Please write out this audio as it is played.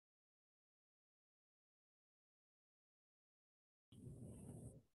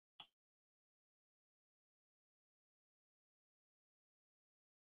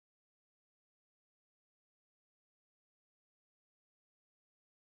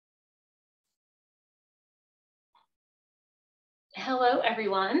Hello,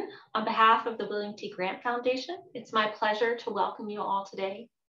 everyone. On behalf of the William T. Grant Foundation, it's my pleasure to welcome you all today.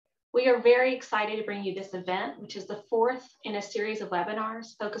 We are very excited to bring you this event, which is the fourth in a series of webinars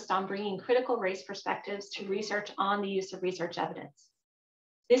focused on bringing critical race perspectives to research on the use of research evidence.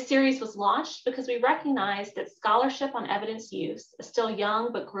 This series was launched because we recognize that scholarship on evidence use, a still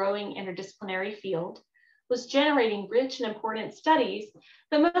young but growing interdisciplinary field, was generating rich and important studies,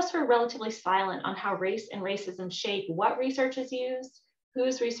 but most were relatively silent on how race and racism shape what research is used,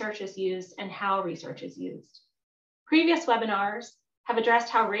 whose research is used, and how research is used. Previous webinars have addressed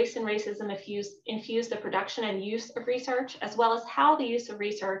how race and racism infuse the production and use of research, as well as how the use of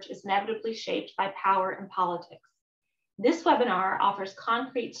research is inevitably shaped by power and politics. This webinar offers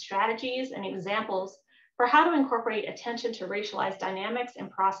concrete strategies and examples for how to incorporate attention to racialized dynamics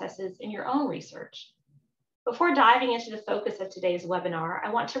and processes in your own research. Before diving into the focus of today's webinar, I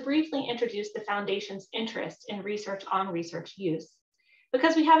want to briefly introduce the Foundation's interest in research on research use,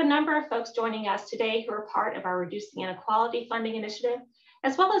 because we have a number of folks joining us today who are part of our Reducing Inequality funding initiative,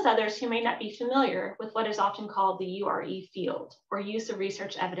 as well as others who may not be familiar with what is often called the URE field, or Use of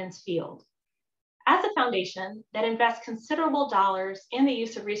Research Evidence field. As a foundation that invests considerable dollars in the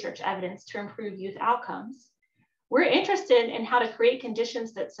use of research evidence to improve youth outcomes, we're interested in how to create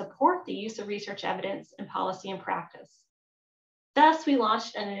conditions that support the use of research evidence in policy and practice. Thus, we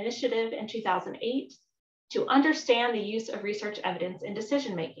launched an initiative in 2008 to understand the use of research evidence in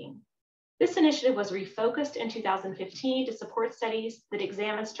decision-making. This initiative was refocused in 2015 to support studies that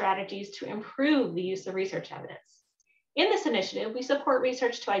examine strategies to improve the use of research evidence. In this initiative, we support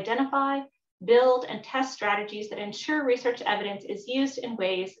research to identify, build, and test strategies that ensure research evidence is used in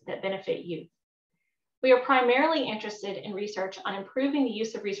ways that benefit youth. We are primarily interested in research on improving the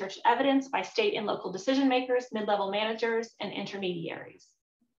use of research evidence by state and local decision makers, mid-level managers, and intermediaries.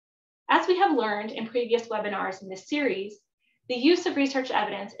 As we have learned in previous webinars in this series, the use of research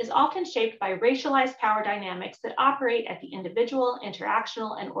evidence is often shaped by racialized power dynamics that operate at the individual,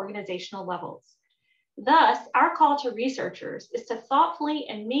 interactional, and organizational levels. Thus, our call to researchers is to thoughtfully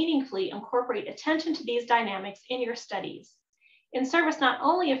and meaningfully incorporate attention to these dynamics in your studies, in service not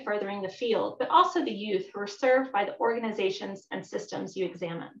only of furthering the field, but also the youth who are served by the organizations and systems you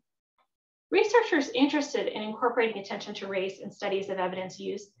examine. Researchers interested in incorporating attention to race in studies of evidence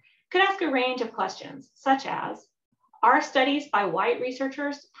use could ask a range of questions, such as, are studies by white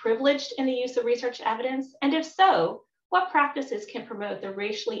researchers privileged in the use of research evidence? And if so, what practices can promote the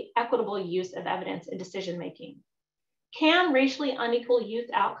racially equitable use of evidence in decision-making? Can racially unequal youth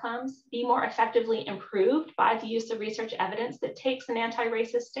outcomes be more effectively improved by the use of research evidence that takes an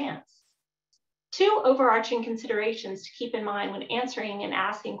anti-racist stance? Two overarching considerations to keep in mind when answering and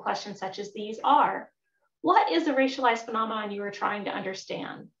asking questions such as these are, what is the racialized phenomenon you are trying to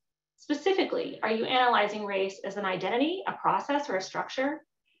understand? Specifically, are you analyzing race as an identity, a process, or a structure?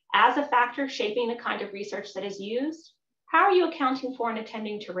 As a factor shaping the kind of research that is used? How are you accounting for and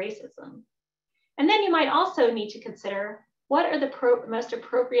attending to racism? And then you might also need to consider what are the most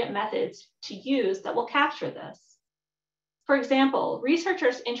appropriate methods to use that will capture this. For example,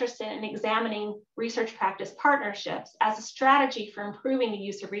 researchers interested in examining research practice partnerships as a strategy for improving the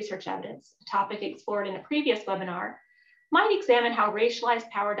use of research evidence, a topic explored in a previous webinar, might examine how racialized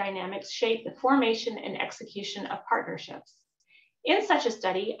power dynamics shape the formation and execution of partnerships. In such a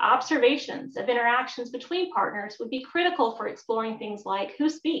study, observations of interactions between partners would be critical for exploring things like who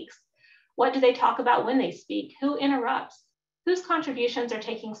speaks, what do they talk about when they speak? Who interrupts? Whose contributions are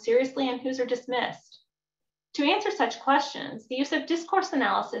taken seriously and whose are dismissed? To answer such questions, the use of discourse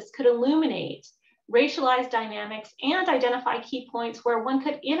analysis could illuminate racialized dynamics and identify key points where one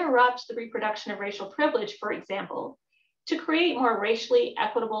could interrupt the reproduction of racial privilege, for example, to create more racially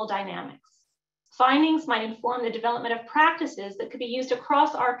equitable dynamics. Findings might inform the development of practices that could be used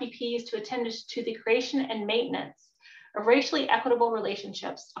across RPPs to attend to the creation and maintenance of racially equitable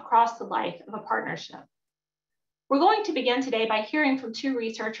relationships across the life of a partnership. We're going to begin today by hearing from two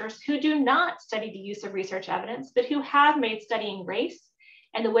researchers who do not study the use of research evidence, but who have made studying race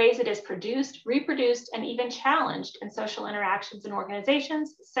and the ways it is produced, reproduced, and even challenged in social interactions and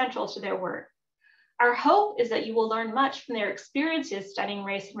organizations central to their work. Our hope is that you will learn much from their experiences studying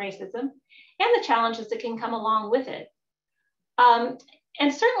race and racism and the challenges that can come along with it.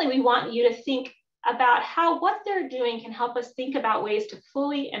 And certainly we want you to think about how what they're doing can help us think about ways to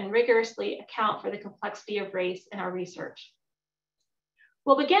fully and rigorously account for the complexity of race in our research.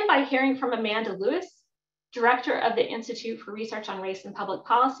 We'll begin by hearing from Amanda Lewis, Director of the Institute for Research on Race and Public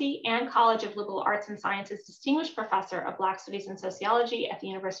Policy and College of Liberal Arts and Sciences Distinguished Professor of Black Studies and Sociology at the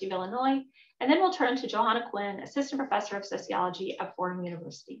University of Illinois. And then we'll turn to Johanna Quinn, Assistant Professor of Sociology at Fordham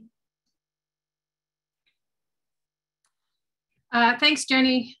University. Thanks,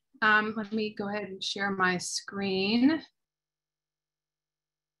 Jenny. Let me go ahead and share my screen.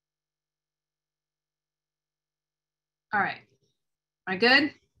 All right, am I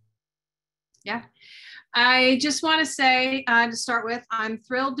good? Yeah. I just want to say, to start with, I'm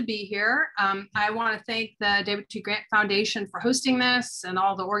thrilled to be here. I want to thank the David T. Grant Foundation for hosting this and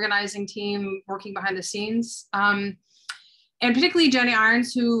all the organizing team working behind the scenes. And particularly Jenny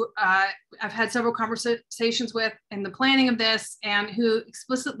Irons, who I've had several conversations with in the planning of this and who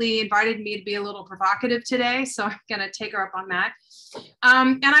explicitly invited me to be a little provocative today. So I'm going to take her up on that.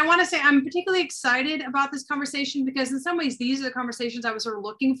 And I want to say I'm particularly excited about this conversation because in some ways, these are the conversations I was sort of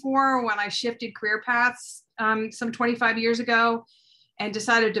looking for when I shifted career paths some 25 years ago and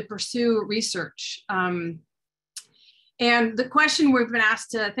decided to pursue research. And the question we've been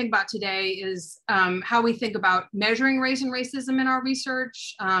asked to think about today is how we think about measuring race and racism in our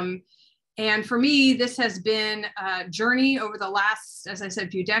research. And for me, this has been a journey over the last, as I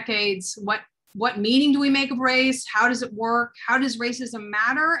said, few decades. What meaning do we make of race? How does it work? How does racism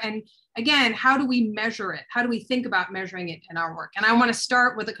matter? And again, how do we measure it? How do we think about measuring it in our work? And I want to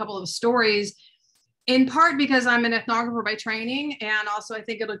start with a couple of stories, in part because I'm an ethnographer by training. And also I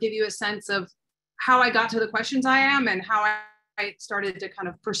think it'll give you a sense of how I got to the questions I am and how I started to kind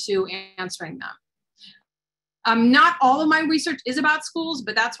of pursue answering them. Not all of my research is about schools,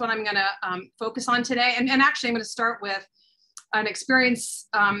 but that's what I'm going to focus on today. And actually, I'm going to start with an experience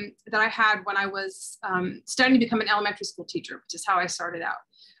that I had when I was studying to become an elementary school teacher, which is how I started out.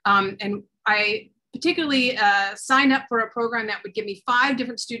 And I particularly signed up for a program that would give me 5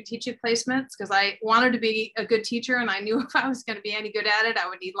 different student teaching placements because I wanted to be a good teacher and I knew if I was going to be any good at it, I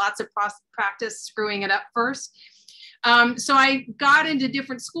would need lots of practice screwing it up first. So I got into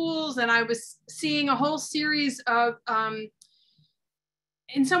different schools and I was seeing a whole series of,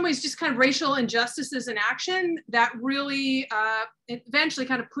 in some ways, just kind of racial injustices in action that really eventually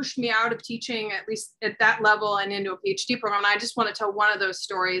kind of pushed me out of teaching, at least at that level, and into a PhD program. And I just want to tell one of those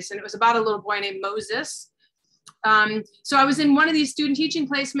stories. And it was about a little boy named Moses. So I was in one of these student teaching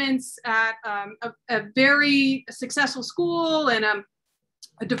placements at a very successful school in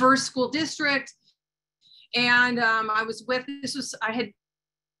a diverse school district. And I had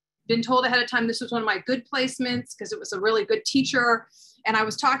been told ahead of time this was one of my good placements because it was a really good teacher. And I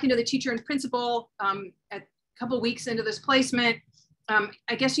was talking to the teacher and principal a couple of weeks into this placement.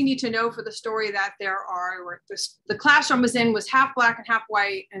 I guess you need to know for the story that the class I was in was half Black and half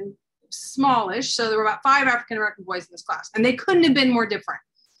white and smallish. So there were about 5 African-American boys in this class and they couldn't have been more different.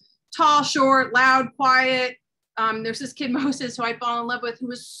 Tall, short, loud, quiet. There's this kid, Moses, who I fall in love with, who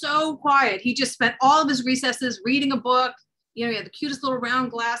was so quiet. He just spent all of his recesses reading a book. You know, he had the cutest little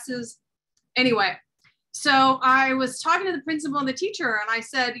round glasses. Anyway, so I was talking to the principal and the teacher, and I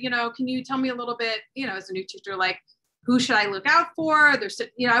said, you know, can you tell me a little bit, you know, as a new teacher, like, who should I look out for?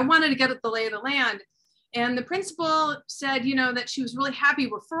 I wanted to get at the lay of the land. And the principal said, you know, that she was really happy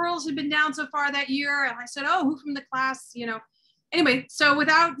referrals had been down so far that year. And I said, oh, who from the class, you know? Anyway, so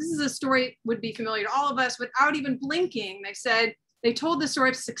this is a story would be familiar to all of us, without even blinking, they told the story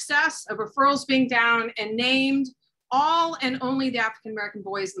of success of referrals being down and named all and only the African-American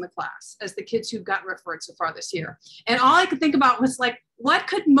boys in the class as the kids who've gotten referred so far this year. And all I could think about was like, what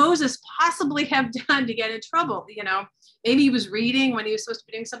could Moses possibly have done to get in trouble? You know, maybe he was reading when he was supposed to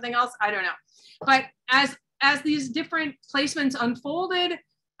be doing something else. I don't know. But as these different placements unfolded,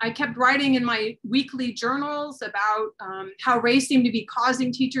 I kept writing in my weekly journals about how race seemed to be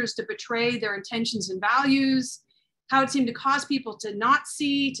causing teachers to betray their intentions and values, how it seemed to cause people to not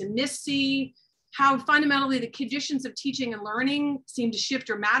see, to missee, how fundamentally the conditions of teaching and learning seemed to shift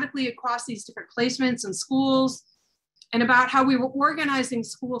dramatically across these different placements and schools, and about how we were organizing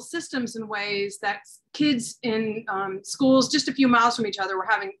school systems in ways that kids in schools just a few miles from each other were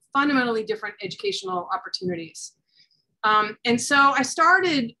having fundamentally different educational opportunities. And so I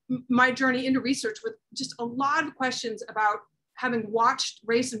started my journey into research with just a lot of questions about having watched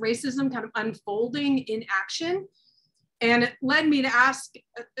race and racism kind of unfolding in action. And it led me to ask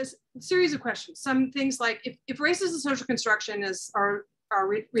a series of questions. Some things like, if race is a social construction, as our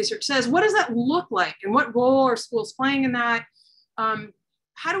research says, what does that look like? And what role are schools playing in that?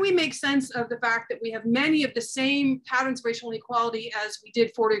 How do we make sense of the fact that we have many of the same patterns of racial inequality as we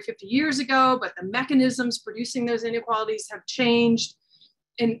did 40 or 50 years ago, but the mechanisms producing those inequalities have changed?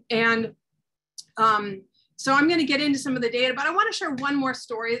 So I'm going to get into some of the data, but I want to share one more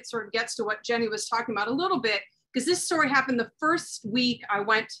story that sort of gets to what Jenny was talking about a little bit, because this story happened the first week I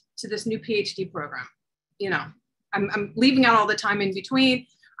went to this new PhD program. You know, I'm leaving out all the time in between.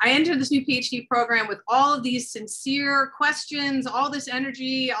 I entered this new PhD program with all of these sincere questions, all this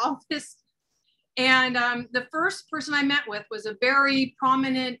energy, all this And the first person I met with was a very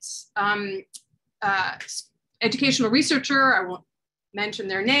prominent educational researcher. I won't mention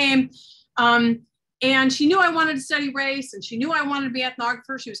their name. And she knew I wanted to study race, and she knew I wanted to be an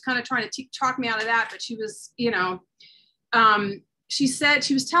ethnographer. She was kind of trying to talk me out of that, but she was, you know, she said,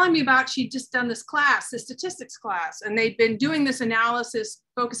 she was telling me about, she'd just done this class, this statistics class, and they'd been doing this analysis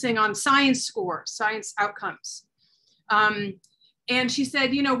focusing on science scores, science outcomes. And she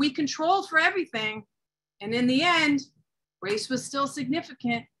said, you know, we controlled for everything. And in the end, race was still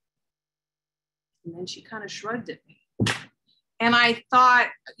significant. And then she kind of shrugged at me. And I thought,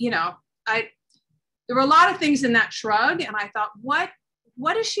 you know, there were a lot of things in that shrug. And I thought, what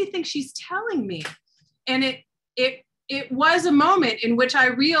does she think she's telling me? And it was a moment in which I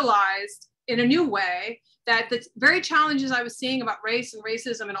realized in a new way that the very challenges I was seeing about race and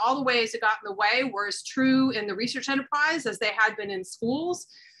racism and all the ways it got in the way were as true in the research enterprise as they had been in schools.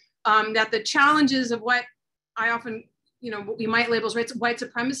 That the challenges of what I often, you know, what we might label as white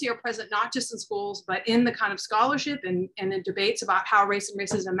supremacy are present not just in schools, but in the kind of scholarship and in debates about how race and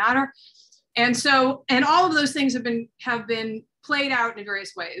racism matter. And so, and all of those things have been played out in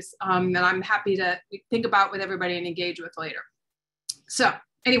various ways that I'm happy to think about with everybody and engage with later. So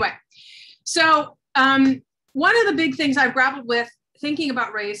anyway, so one of the big things I've grappled with thinking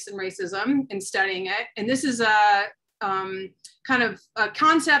about race and racism and studying it, and this is a kind of a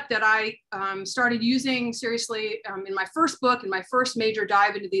concept that I started using seriously in my first book, in my first major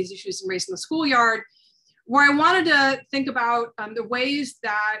dive into these issues in race in the schoolyard, where I wanted to think about the ways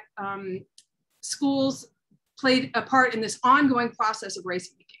that schools played a part in this ongoing process of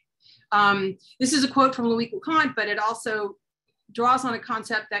race making. This is a quote from Louis Kant, but it also draws on a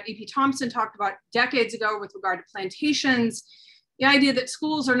concept that E.P. Thompson talked about decades ago with regard to plantations, the idea that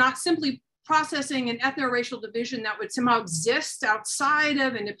schools are not simply processing an ethno-racial division that would somehow exist outside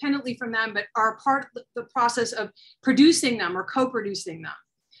of, independently from them, but are part of the process of producing them or co-producing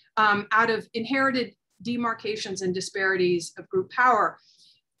them out of inherited demarcations and disparities of group power.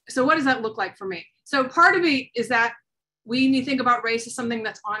 So what does that look like for me? So part of it is that we need to think about race as something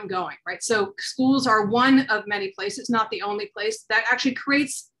that's ongoing, right? So schools are one of many places, not the only place, that actually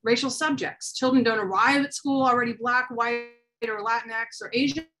creates racial subjects. Children don't arrive at school already Black, white, or Latinx or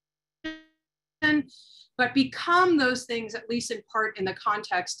Asian, but become those things, at least in part, in the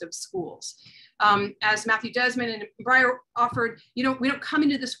context of schools. As Matthew Desmond and Breyer offered, we don't come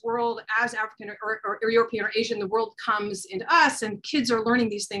into this world as African or European or Asian. The world comes into us, and kids are learning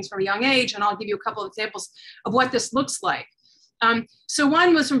these things from a young age. And I'll give you a couple of examples of what this looks like. So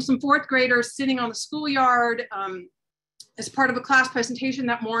one was from some fourth graders sitting on the schoolyard as part of a class presentation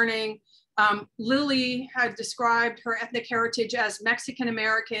that morning. Lily had described her ethnic heritage as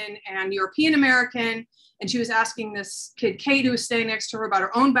Mexican-American and European-American. And she was asking this kid, Kate, who was staying next to her, about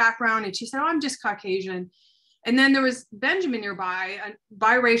her own background. And she said, oh, I'm just Caucasian. And then there was Benjamin nearby, a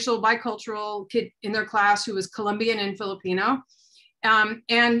biracial, bicultural kid in their class who was Colombian and Filipino.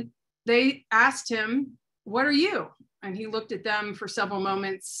 And they asked him, what are you? And he looked at them for several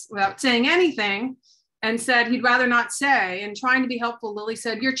moments without saying anything and said he'd rather not say. And trying to be helpful, Lily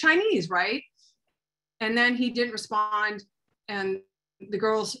said, you're Chinese, right? And then he didn't respond, and the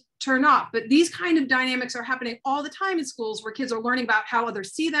girls turned off. But these kind of dynamics are happening all the time in schools, where kids are learning about how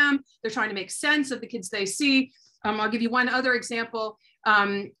others see them. They're trying to make sense of the kids they see. I'll give you one other example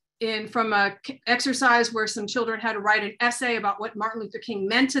from an exercise where some children had to write an essay about what Martin Luther King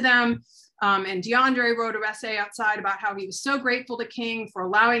meant to them. And DeAndre wrote an essay outside about how he was so grateful to King for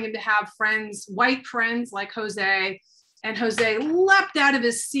allowing him to have friends, white friends like Jose. And Jose leapt out of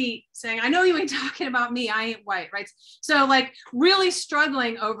his seat saying, I know you ain't talking about me, I ain't white, right? So like really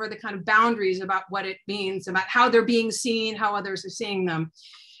struggling over the kind of boundaries about what it means, about how they're being seen, how others are seeing them.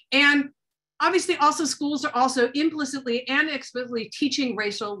 And obviously also schools are also implicitly and explicitly teaching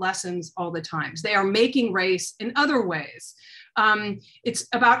racial lessons all the time. They are making race in other ways. It's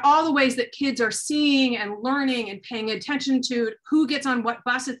about all the ways that kids are seeing and learning and paying attention to who gets on what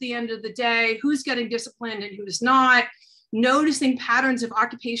bus at the end of the day, who's getting disciplined and who's not, noticing patterns of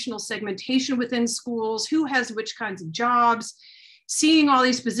occupational segmentation within schools, who has which kinds of jobs, seeing all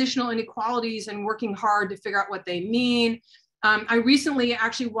these positional inequalities and working hard to figure out what they mean. I recently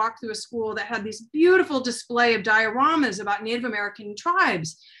actually walked through a school that had this beautiful display of dioramas about Native American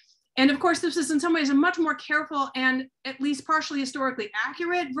tribes. And of course, this is in some ways a much more careful and at least partially historically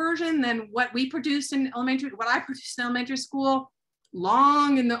accurate version than what we produced in what I produced in elementary school a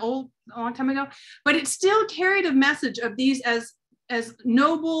long time ago. But it still carried a message of these as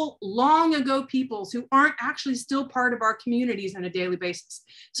noble, long ago peoples who aren't actually still part of our communities on a daily basis.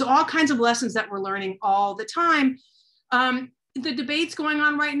 So all kinds of lessons that we're learning all the time. the debates going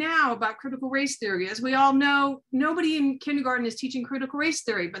on right now about critical race theory. As we all know, nobody in kindergarten is teaching critical race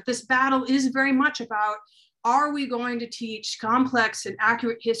theory, but this battle is very much about, are we going to teach complex and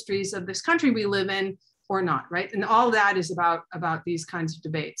accurate histories of this country we live in or not, right? And all that is about these kinds of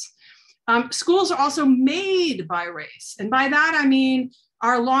debates. Schools are also made by race. And by that, I mean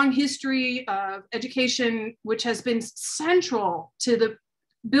our long history of education, which has been central to the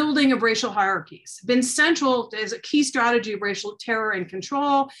building of racial hierarchies, been central as a key strategy of racial terror and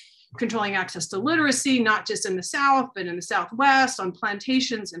control, controlling access to literacy, not just in the South, but in the Southwest, on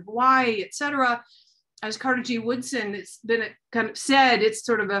plantations in Hawaii, et cetera. As Carter G. Woodson, it's been kind of said, it's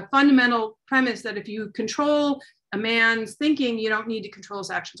sort of a fundamental premise that if you control a man's thinking, you don't need to control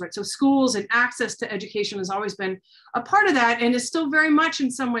his actions, right? So schools and access to education has always been a part of that, and is still very much in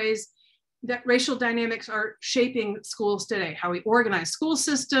some ways that racial dynamics are shaping schools today, how we organize school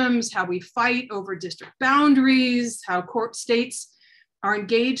systems, how we fight over district boundaries, how states are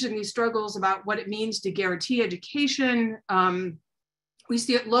engaged in these struggles about what it means to guarantee education. We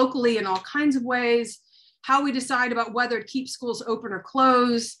see it locally in all kinds of ways, how we decide about whether to keep schools open or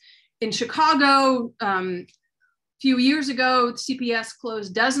close. In Chicago, a few years ago, CPS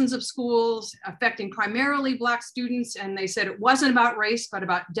closed dozens of schools affecting primarily Black students, and they said it wasn't about race, but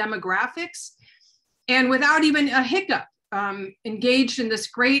about demographics. And without even a hiccup, engaged in this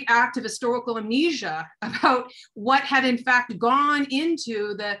great act of historical amnesia about what had in fact gone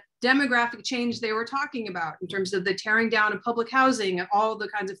into the demographic change they were talking about in terms of the tearing down of public housing and all the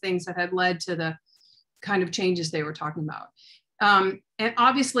kinds of things that had led to the kind of changes they were talking about. And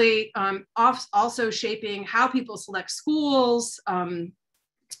obviously also shaping how people select schools,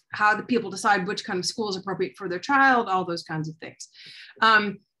 how the people decide which kind of school is appropriate for their child, all those kinds of things.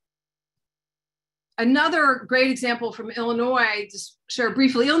 Another great example from Illinois, just share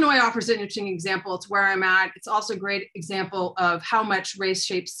briefly, Illinois offers an interesting example. It's where I'm at. It's also a great example of how much race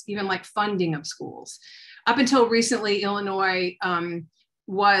shapes even like funding of schools. Up until recently, Illinois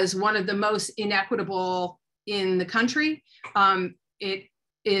was one of the most inequitable in the country. It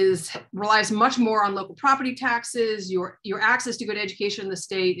relies much more on local property taxes. Your access to good education in the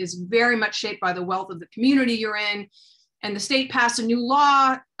state is very much shaped by the wealth of the community you're in. And the state passed a new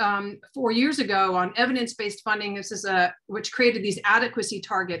law 4 years ago on evidence-based funding. This is which created these adequacy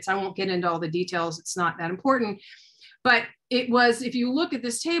targets. I won't get into all the details. It's not that important. But it was, if you look at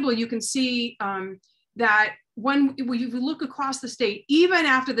this table, you can see that when you look across the state, even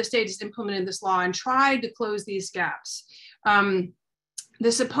after the state has implemented this law and tried to close these gaps,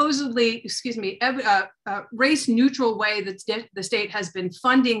 the supposedly, race neutral way that the state has been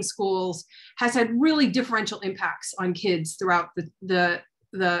funding schools has had really differential impacts on kids throughout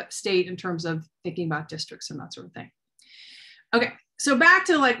the state in terms of thinking about districts and that sort of thing. Okay, so back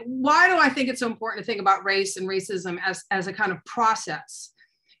to like, why do I think it's so important to think about race and racism as a kind of process,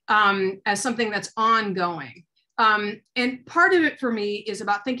 as something that's ongoing? And part of it for me is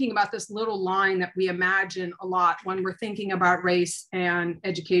about thinking about this little line that we imagine a lot when we're thinking about race and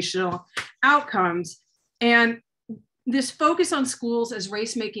educational outcomes. And this focus on schools as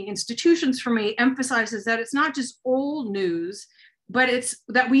race-making institutions for me emphasizes that it's not just old news, but it's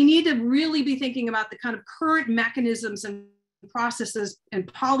that we need to really be thinking about the kind of current mechanisms and processes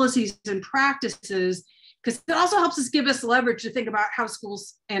and policies and practices, because it also helps us give us leverage to think about how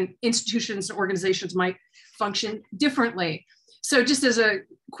schools and institutions and organizations might function differently. So just as a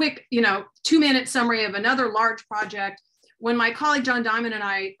quick, 2-minute summary of another large project, when my colleague John Diamond and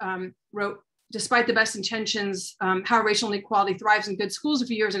I wrote, Despite the Best Intentions, How Racial Inequality Thrives in Good Schools a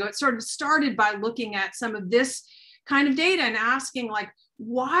few years ago, it sort of started by looking at some of this kind of data and asking like,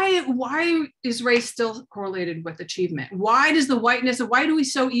 why is race still correlated with achievement? Why do we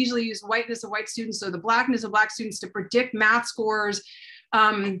so easily use whiteness of white students or the blackness of Black students to predict math scores?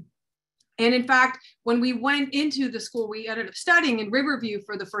 And in fact, when we went into the school we ended up studying in Riverview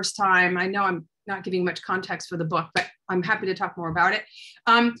for the first time, I know I'm not giving much context for the book, but I'm happy to talk more about it.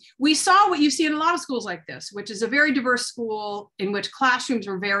 We saw what you see in a lot of schools like this, which is a very diverse school in which classrooms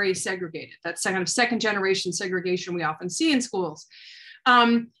were very segregated. That's kind of second generation segregation we often see in schools.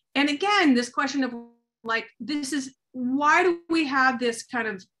 And again, this question of like, why do we have this kind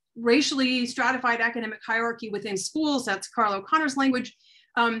of racially stratified academic hierarchy within schools? That's Carl O'Connor's language.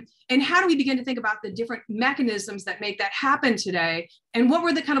 And how do we begin to think about the different mechanisms that make that happen today? And what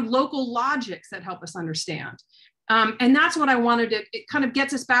were the kind of local logics that help us understand? And that's what I wanted to, it kind of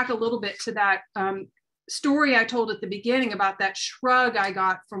gets us back a little bit to that story I told at the beginning about that shrug I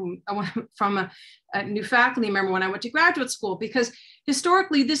got from a new faculty member when I went to graduate school, because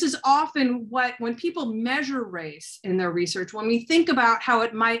historically, this is often when people measure race in their research, when we think about how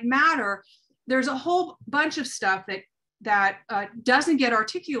it might matter, there's a whole bunch of stuff that that doesn't get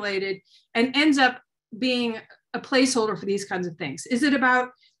articulated and ends up being a placeholder for these kinds of things? Is it about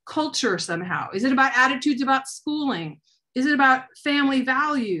culture somehow? Is it about attitudes about schooling? Is it about family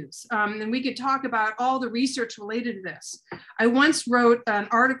values? And we could talk about all the research related to this. I once wrote an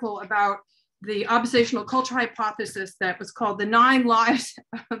article about the oppositional culture hypothesis that was called The 9 Lives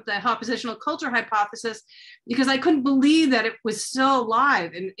of the Oppositional Culture Hypothesis, because I couldn't believe that it was still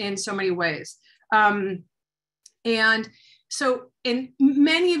alive in so many ways. And so, and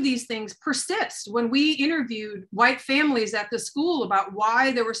many of these things persist. When we interviewed white families at the school about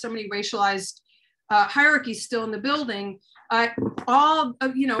why there were so many racialized hierarchies still in the building, it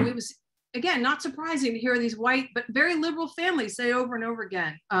was, again, not surprising to hear these white but very liberal families say over and over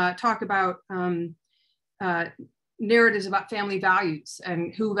again, talk about narratives about family values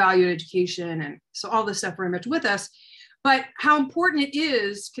and who valued education. And so all this stuff very much with us, but how important it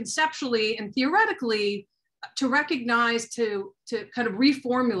is conceptually and theoretically to recognize, to kind of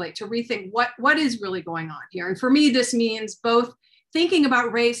reformulate, to rethink what is really going on here. And for me, this means both thinking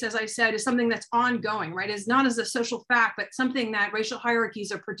about race, as I said, is something that's ongoing, right? It's not as a social fact, but something that racial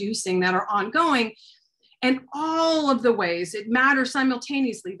hierarchies are producing that are ongoing. And all of the ways it matters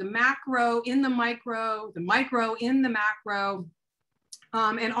simultaneously, the macro in the micro in the macro,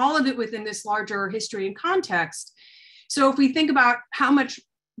 and all of it within this larger history and context. So if we think about how much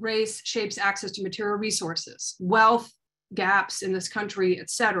race shapes access to material resources, wealth gaps in this country, et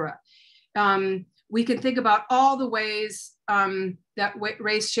cetera, we can think about all the ways that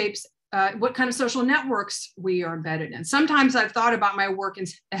race shapes what kind of social networks we are embedded in. Sometimes I've thought about my work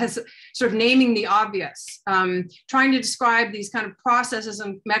as sort of naming the obvious, trying to describe these kind of processes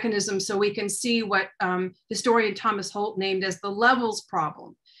and mechanisms so we can see what historian Thomas Holt named as the levels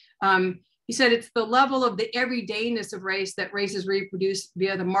problem. He said it's the level of the everydayness of race that race is reproduced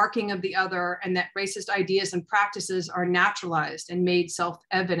via the marking of the other, and that racist ideas and practices are naturalized and made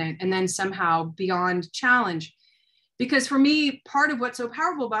self-evident and then somehow beyond challenge. Because for me, part of what's so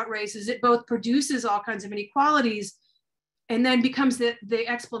powerful about race is it both produces all kinds of inequalities and then becomes the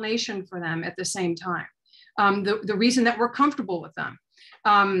explanation for them at the same time, the reason that we're comfortable with them.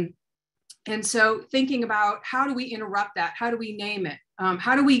 And so thinking about how do we interrupt that? How do we name it?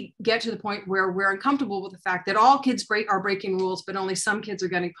 How do we get to the point where we're uncomfortable with the fact that all kids are breaking rules, but only some kids are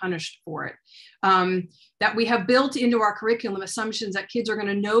getting punished for it? That we have built into our curriculum assumptions that kids are going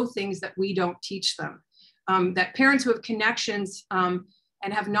to know things that we don't teach them. That parents who have connections and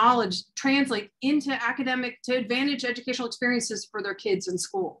have knowledge translate into to advantage educational experiences for their kids in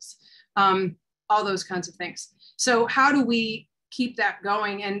schools, all those kinds of things. So how do we keep that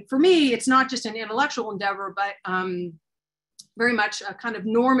going? And for me, it's not just an intellectual endeavor, but very much a kind of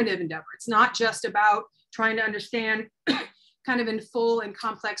normative endeavor. It's not just about trying to understand kind of in full and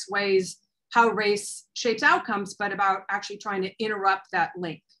complex ways how race shapes outcomes, but about actually trying to interrupt that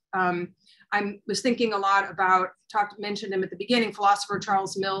link. I was thinking a lot about, mentioned him at the beginning, philosopher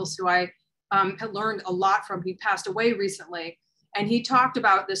Charles Mills, who I had learned a lot from. He passed away recently. And he talked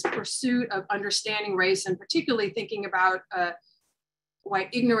about this pursuit of understanding race, and particularly thinking about white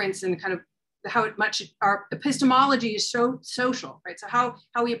ignorance and kind of how much our epistemology is so social, right? So how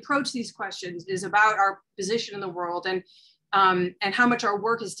we approach these questions is about our position in the world, and how much our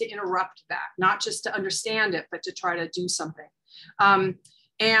work is to interrupt that, not just to understand it, but to try to do something.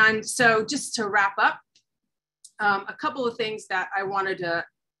 And so just to wrap up, a couple of things that I wanted to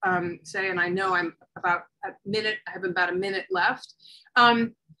say, and I know I'm about a minute, I have about a minute left.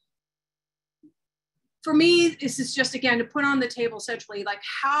 For me, this is just, again, to put on the table essentially like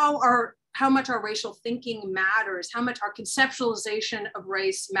how much our racial thinking matters, how much our conceptualization of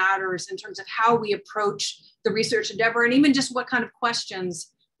race matters in terms of how we approach the research endeavor, and even just what kind of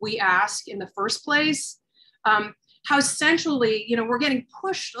questions we ask in the first place. How centrally, we're getting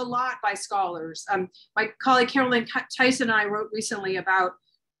pushed a lot by scholars. My colleague Caroline Tyson and I wrote recently about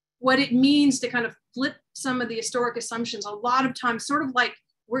what it means to kind of flip some of the historic assumptions. A lot of times, sort of like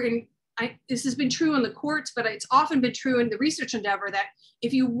this has been true in the courts, but it's often been true in the research endeavor, that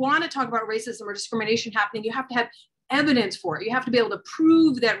if you want to talk about racism or discrimination happening, you have to have evidence for it. You have to be able to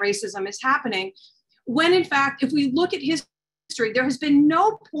prove that racism is happening. When in fact, if we look at history, there has been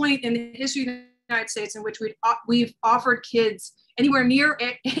no point in the history of the United States in which we've offered kids anywhere near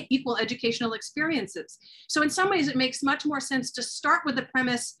equal educational experiences. So in some ways, it makes much more sense to start with the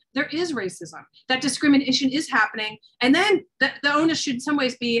premise there is racism, that discrimination is happening, and then the onus should in some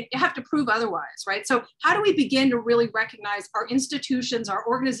ways be, you have to prove otherwise, right? So how do we begin to really recognize our institutions, our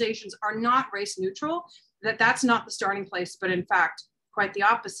organizations are not race neutral, that's not the starting place, but in fact, quite the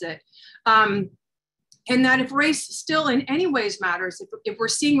opposite. And that if race still in any ways matters, if we're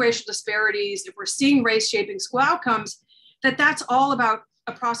seeing racial disparities, if we're seeing race shaping school outcomes, that's all about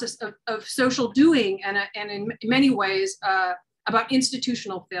a process of social doing and in many ways about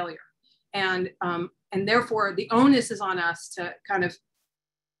institutional failure. And therefore the onus is on us to kind of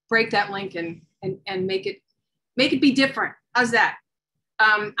break that link and make it be different. How's that?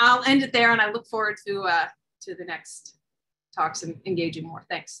 I'll end it there, and I look forward to the next talks and engaging more.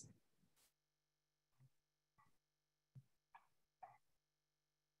 Thanks.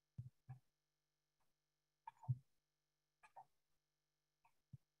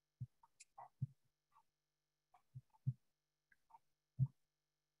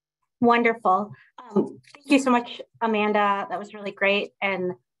 Wonderful. Thank you so much, Amanda. That was really great.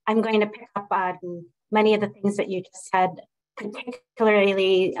 And I'm going to pick up on many of the things that you just said,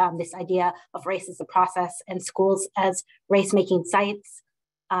 particularly this idea of race as a process and schools as race-making sites,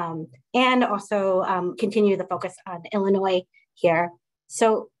 and also continue the focus on Illinois here.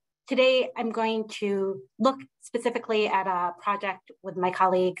 So today I'm going to look specifically at a project with my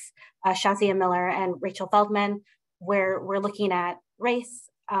colleagues, Shazia Miller and Rachel Feldman, where we're looking at race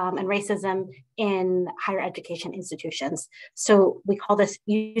and racism in higher education institutions. So we call this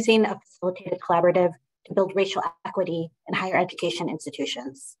using a facilitated collaborative to build racial equity in higher education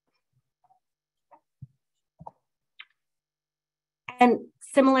institutions. And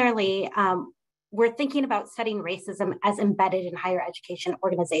similarly, we're thinking about studying racism as embedded in higher education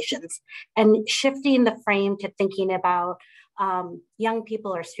organizations and shifting the frame to thinking about young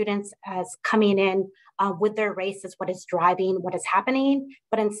people or students as coming in with their race as what is driving what is happening,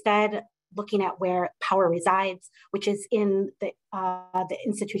 but instead looking at where power resides, which is in the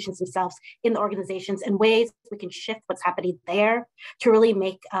institutions themselves, in the organizations, and ways we can shift what's happening there to really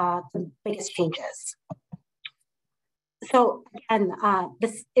make the biggest changes. So again,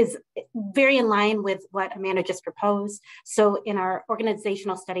 this is very in line with what Amanda just proposed. So in our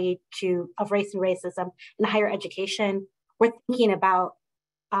organizational study of race and racism in higher education, we're thinking about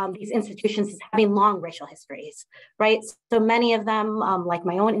these institutions as having long racial histories, right? So many of them, like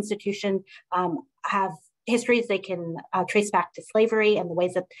my own institution, have histories they can trace back to slavery and the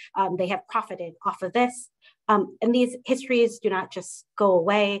ways that they have profited off of this. And these histories do not just go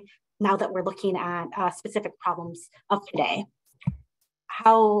away now that we're looking at specific problems of today.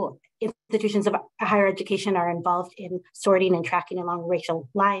 How institutions of higher education are involved in sorting and tracking along racial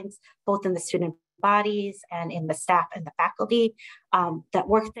lines, both in the student bodies and in the staff and the faculty that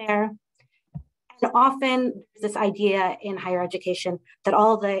work there. And often there's this idea in higher education that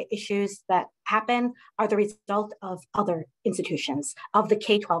all the issues that happen are the result of other institutions, of the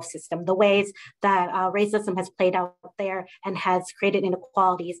K-12 system, the ways that racism has played out there and has created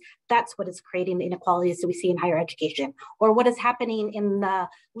inequalities. That's what is creating the inequalities that we see in higher education, or what is happening in the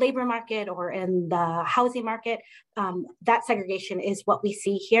labor market or in the housing market. That segregation is what we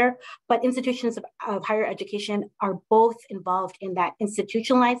see here, but institutions of higher education are both involved in that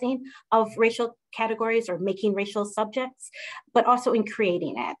institutionalizing of racial categories or making racial subjects, but also in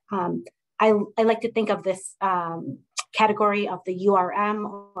creating it. I like to think of this category of the URM,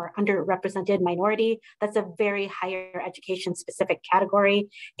 or underrepresented minority. That's a very higher education specific category.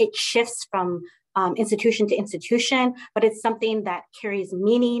 It shifts from institution to institution, but it's something that carries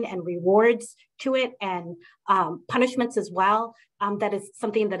meaning and rewards to it, and punishments as well. That is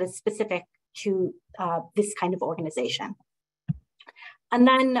something that is specific to this kind of organization. And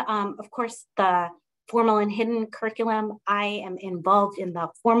then, of course, the formal and hidden curriculum. I am involved in the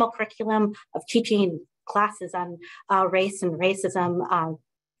formal curriculum of teaching classes on race and racism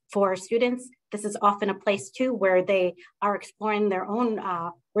for students. This is often a place too where they are exploring their own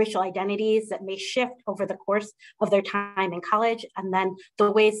racial identities that may shift over the course of their time in college, and then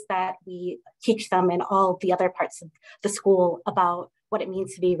the ways that we teach them in all the other parts of the school about what it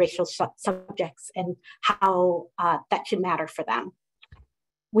means to be racial subjects and how that should matter for them.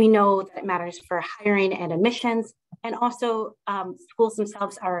 We know that it matters for hiring and admissions, and also schools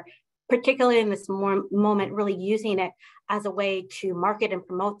themselves are, particularly in this moment, really using it as a way to market and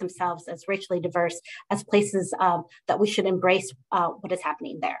promote themselves as racially diverse, as places that we should embrace what is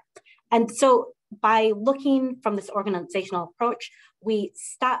happening there. And so by looking from this organizational approach, we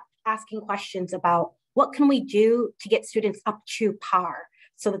stop asking questions about what can we do to get students up to par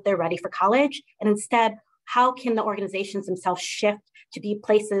so that they're ready for college, and instead, how can the organizations themselves shift to be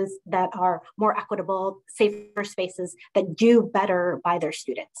places that are more equitable, safer spaces that do better by their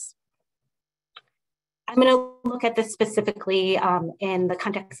students? I'm going to look at this specifically in the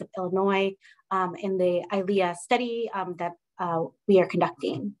context of Illinois, in the ILEA study that we are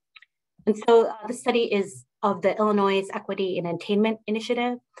conducting. And so the study is of the Illinois Equity and Attainment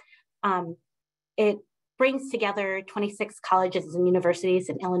Initiative. It brings together 26 colleges and universities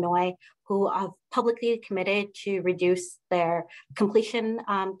in Illinois who have publicly committed to reduce their completion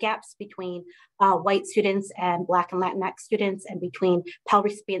gaps between white students and Black and Latinx students, and between Pell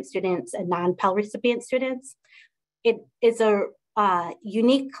recipient students and non-Pell recipient students. It is a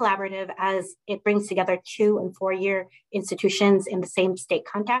unique collaborative as it brings together 2- and 4-year institutions in the same state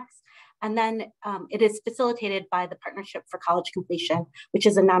context. And then it is facilitated by the Partnership for College Completion, which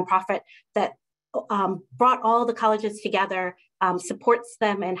is a nonprofit that brought all the colleges together, supports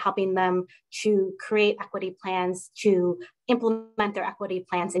them in helping them to create equity plans, to implement their equity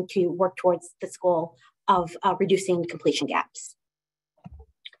plans, and to work towards this goal of reducing completion gaps.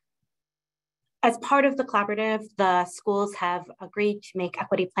 As part of the collaborative, the schools have agreed to make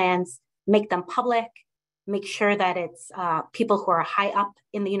equity plans, make them public, make sure that it's people who are high up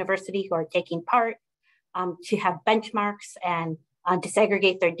in the university who are taking part, to have benchmarks and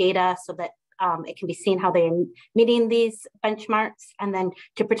disaggregate their data so that it can be seen how they're meeting these benchmarks, and then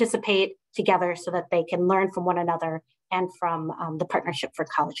to participate together so that they can learn from one another and from the Partnership for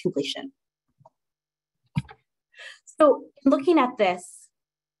College Completion. So looking at this,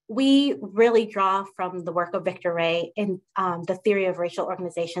 we really draw from the work of Victor Ray in the theory of racial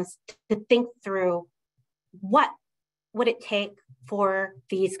organizations to think through what would it take for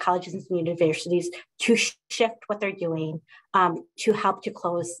these colleges and universities to shift what they're doing to help to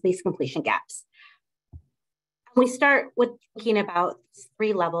close these completion gaps. We start with thinking about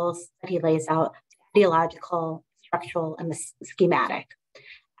 3 levels that he lays out: ideological, structural, and the schematic.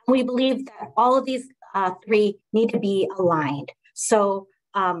 We believe that all of these 3 need to be aligned. So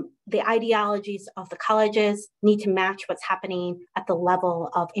the ideologies of the colleges need to match what's happening at the level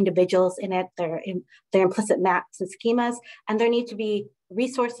of individuals in it, their implicit maps and schemas, and there need to be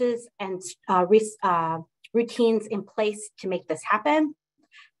resources and routines in place to make this happen.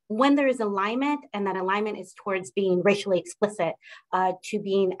 When there is alignment, and that alignment is towards being racially explicit, to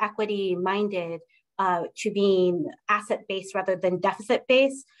being equity-minded, to being asset-based rather than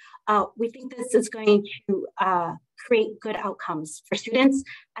deficit-based, we think this is going to create good outcomes for students,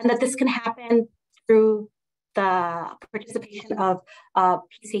 and that this can happen through the participation of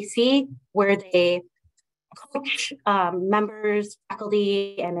PCC, where they coach members,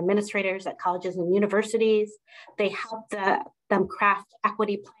 faculty, and administrators at colleges and universities. They help them craft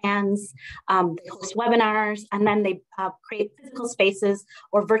equity plans, they host webinars, and then they create physical spaces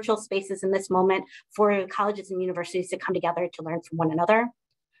or virtual spaces in this moment for colleges and universities to come together to learn from one another.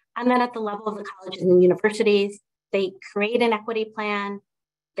 And then at the level of the colleges and universities, they create an equity plan,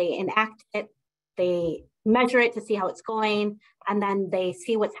 they enact it, they measure it to see how it's going, and then they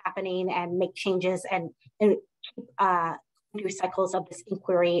see what's happening and make changes and do cycles of this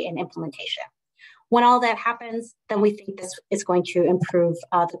inquiry and implementation. When all that happens, then we think this is going to improve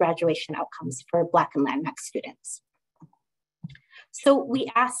the graduation outcomes for Black and Latinx students. So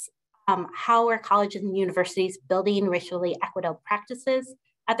we asked, how are colleges and universities building racially equitable practices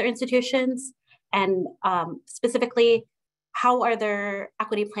at their institutions? And specifically, how are their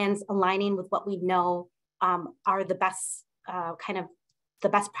equity plans aligning with what we know are the best the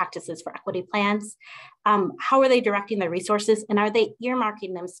best practices for equity plans? How are they directing their resources, and are they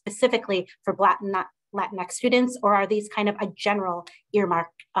earmarking them specifically for Black and Latinx students, or are these kind of a general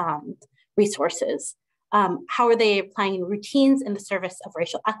earmarked resources? How are they applying routines in the service of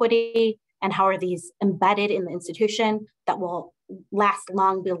racial equity, and how are these embedded in the institution that will last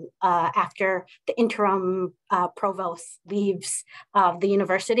long after the interim provost leaves the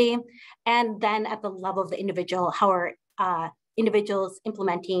university? And then at the level of the individual, how are individuals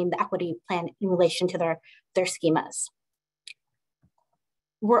implementing the equity plan in relation to their schemas?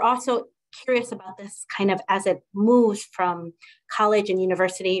 We're also curious about this kind of as it moves from college and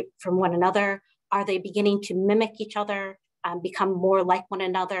university from one another. Are they beginning to mimic each other, become more like one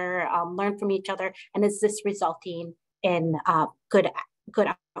another, learn from each other? And is this resulting in good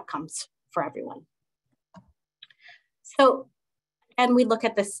outcomes for everyone? So, and we look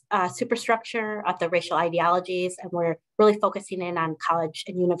at this superstructure of the racial ideologies, and we're really focusing in on college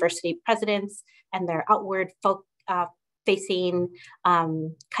and university presidents and their outward facing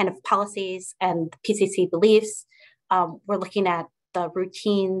kind of policies and PCC beliefs. We're looking at the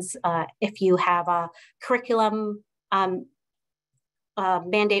routines. If you have a curriculum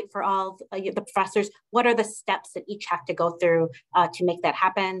mandate for all the professors, what are the steps that each have to go through to make that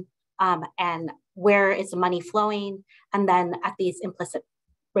happen? And where is the money flowing? And then at these implicit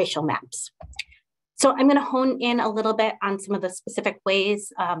racial maps. So I'm going to hone in a little bit on some of the specific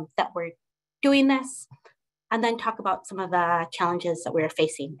ways that we're doing this, and then talk about some of the challenges that we're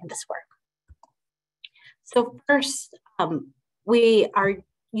facing in this work. So first, we are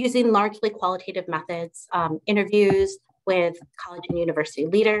using largely qualitative methods, interviews with college and university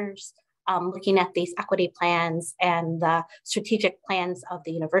leaders, looking at these equity plans and the strategic plans of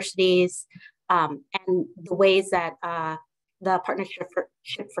the universities, and the ways that the Partnership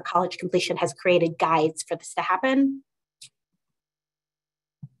for College Completion has created guides for this to happen.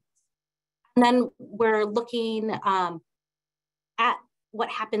 And then we're looking at what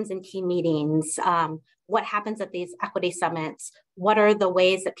happens in team meetings, what happens at these equity summits, what are the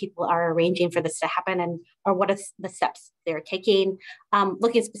ways that people are arranging for this to happen, and or what are the steps they're taking,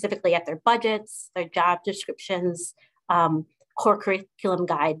 looking specifically at their budgets, their job descriptions, core curriculum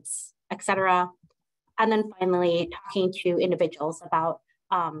guides, etc. And then finally, talking to individuals about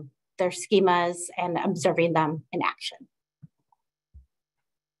their schemas and observing them in action.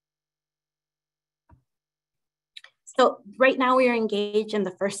 So right now we are engaged in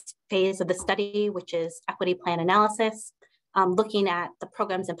the first phase of the study, which is equity plan analysis, looking at the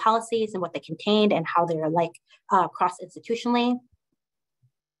programs and policies and what they contained and how they are like cross-institutionally.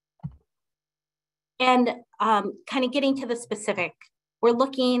 And kind of getting to the specific, we're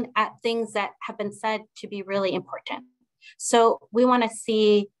looking at things that have been said to be really important. So we want to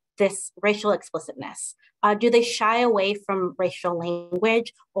see this racial explicitness. Do they shy away from racial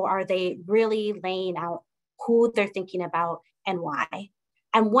language, or are they really laying out who they're thinking about and why?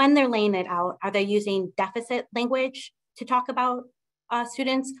 And when they're laying it out, are they using deficit language to talk about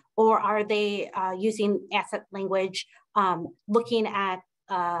students, or are they using asset language, looking at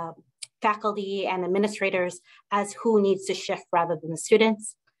faculty and administrators as who needs to shift rather than the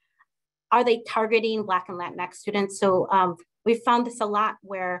students? Are they targeting Black and Latinx students? So we've found this a lot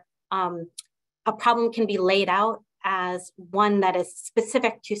where a problem can be laid out as one that is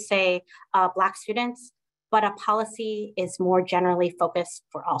specific to, say, Black students, but a policy is more generally focused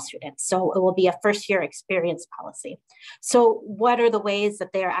for all students. So it will be a first-year experience policy. So what are the ways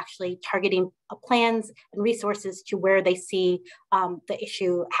that they're actually targeting plans and resources to where they see the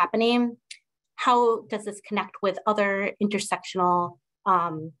issue happening? How does this connect with other intersectional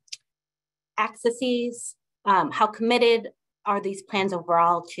accesses? How committed are these plans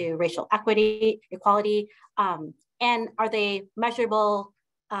overall to racial equity, equality? And are they measurable,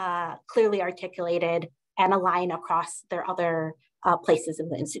 clearly articulated, and align across their other places in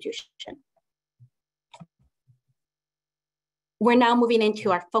the institution? We're now moving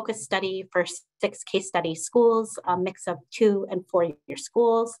into our focus study for 6 case study schools, a mix of 2- and 4-year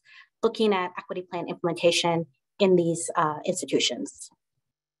schools, looking at equity plan implementation in these institutions.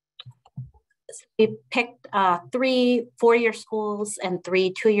 So we picked 3 4-year schools and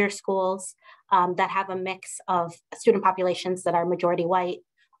 3 2-year schools that have a mix of student populations that are majority white,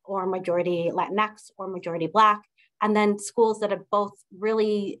 or majority Latinx, or majority Black, and then schools that have both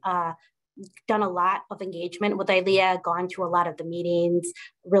really done a lot of engagement with ILEA, gone to a lot of the meetings,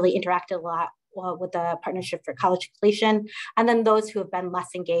 really interacted a lot with the Partnership for College Completion, and then those who have been less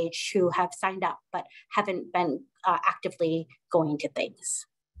engaged, who have signed up but haven't been actively going to things.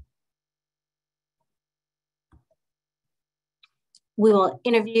 We will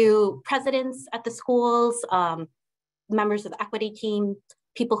interview presidents at the schools, members of the equity team,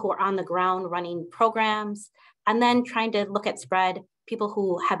 people who are on the ground running programs, and then trying to look at spread, people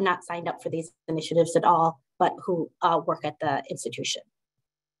who have not signed up for these initiatives at all, but who work at the institution.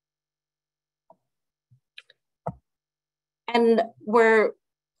 And we're,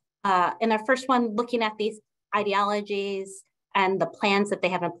 in our first one, looking at these ideologies and the plans that they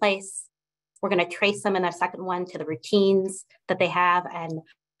have in place. We're going to trace them in our second one to the routines that they have, and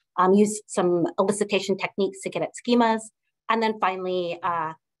use some elicitation techniques to get at schemas. And then finally,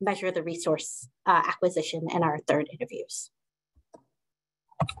 measure the resource acquisition in our third interviews.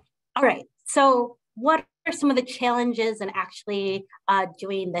 All right, so what are some of the challenges in actually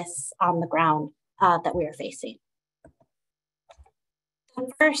doing this on the ground that we are facing? The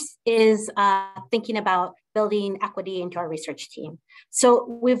first is thinking about building equity into our research team. So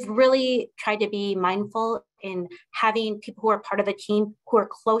we've really tried to be mindful in having people who are part of the team who are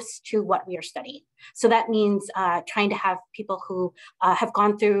close to what we are studying. So that means trying to have people who have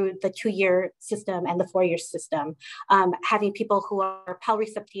gone through the 2-year system and the 4-year system, having people who are Pell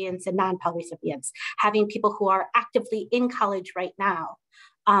recipients and non-Pell recipients, having people who are actively in college right now,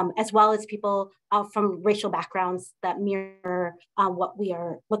 as well as people from racial backgrounds that mirror what we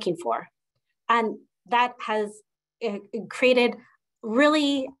are looking for. And that has created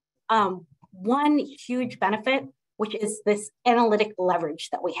really one huge benefit, which is this analytic leverage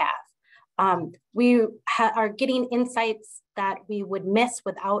that we have. We are getting insights that we would miss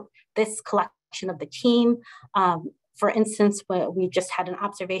without this collection of the team. For instance, we just had an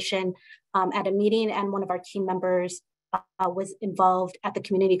observation at a meeting, and one of our team members was involved at the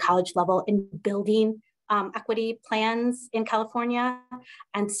community college level in building equity plans in California.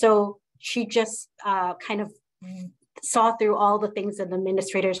 And so she just kind of saw through all the things that the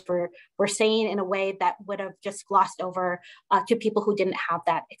administrators were saying in a way that would have just glossed over to people who didn't have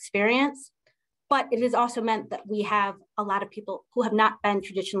that experience. But it has also meant that we have a lot of people who have not been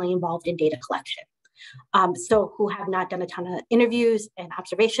traditionally involved in data collection. So who have not done a ton of interviews and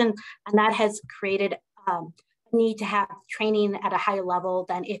observation, and that has created a need to have training at a higher level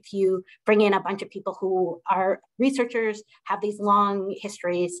than if you bring in a bunch of people who are researchers, have these long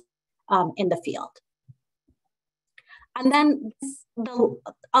histories in the field. And then the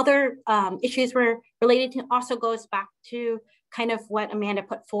other issues were related to also goes back to kind of what Amanda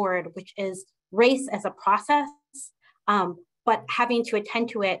put forward, which is race as a process, but having to attend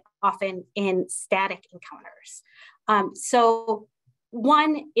to it often in static encounters. So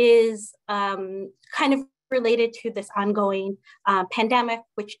one is kind of related to this ongoing pandemic,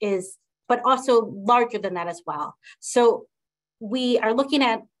 which is, but also larger than that as well. So we are looking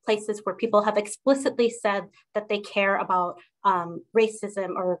at places where people have explicitly said that they care about racism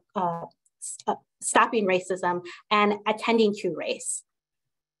or stopping racism and attending to race.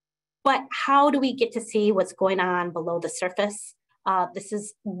 But how do we get to see what's going on below the surface? This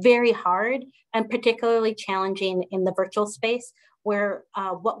is very hard and particularly challenging in the virtual space where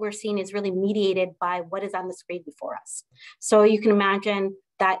what we're seeing is really mediated by what is on the screen before us. So you can imagine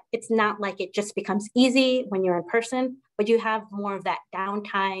that it's not like it just becomes easy when you're in person, but you have more of that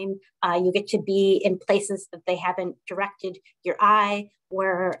downtime. You get to be in places that they haven't directed your eye,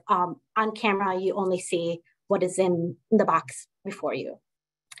 where on camera, you only see what is in the box before you.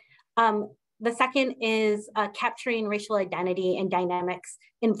 The second is capturing racial identity and dynamics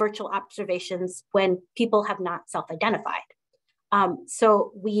in virtual observations when people have not self-identified.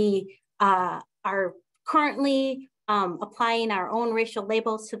 So we are currently applying our own racial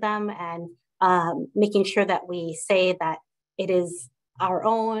labels to them and making sure that we say that it is our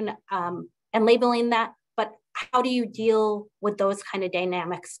own and labeling that. But how do you deal with those kind of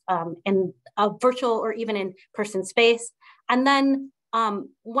dynamics in a virtual or even in person space? And then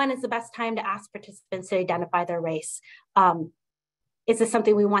when is the best time to ask participants to identify their race? Is this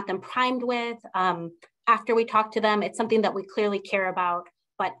something we want them primed with? After we talk to them, it's something that we clearly care about,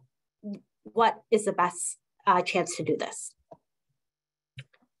 but what is the best chance to do this?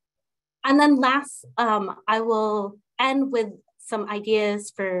 And then last, I will end with some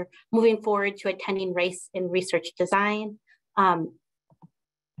ideas for moving forward to attending race in research design. The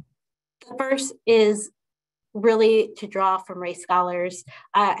first is really to draw from race scholars.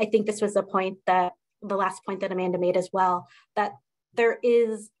 I think this was the last point that Amanda made as well, that there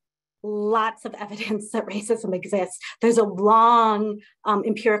is lots of evidence that racism exists. There's a long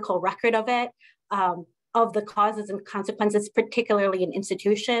empirical record of it, of the causes and consequences, particularly in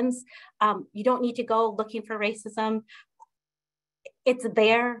institutions. You don't need to go looking for racism. It's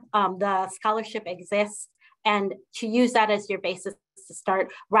there, the scholarship exists, and to use that as your basis to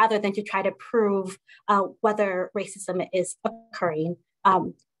start, rather than to try to prove whether racism is occurring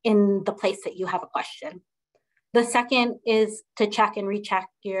in the place that you have a question. The second is to check and recheck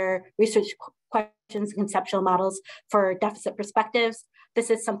your research questions and conceptual models for deficit perspectives. This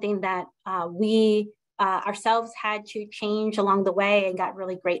is something that we ourselves had to change along the way and got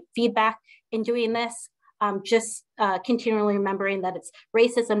really great feedback in doing this. Just continually remembering that it's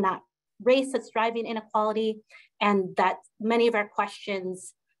racism, not race, that's driving inequality, and that many of our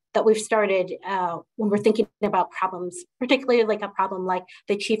questions that we've started when we're thinking about problems, particularly like a problem like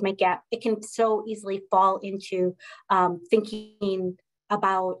the achievement gap, it can so easily fall into thinking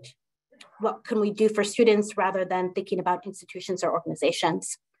about what can we do for students rather than thinking about institutions or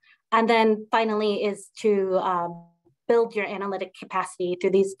organizations. And then finally is to build your analytic capacity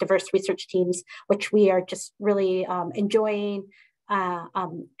through these diverse research teams, which we are just really enjoying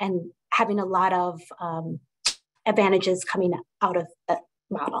and having a lot of advantages coming out of that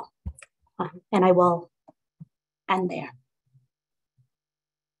model. And I will end there.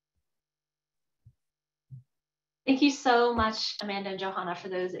 Thank you so much, Amanda and Johanna, for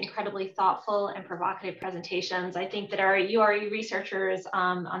those incredibly thoughtful and provocative presentations. I think that our URE researchers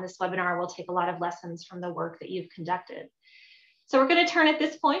on this webinar will take a lot of lessons from the work that you've conducted. So we're going to turn at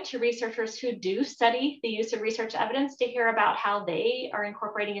this point to researchers who do study the use of research evidence to hear about how they are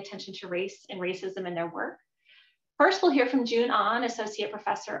incorporating attention to race and racism in their work. First, we'll hear from June Ahn, Associate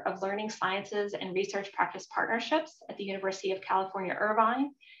Professor of Learning Sciences and Research Practice Partnerships at the University of California,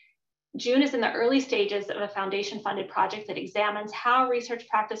 Irvine. June is in the early stages of a foundation-funded project that examines how research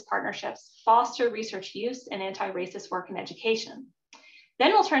practice partnerships foster research use and anti-racist work in education.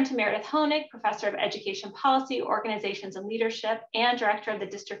 Then we'll turn to Meredith Honig, Professor of Education Policy, Organizations and Leadership, and Director of the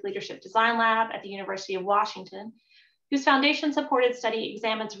District Leadership Design Lab at the University of Washington, whose foundation-supported study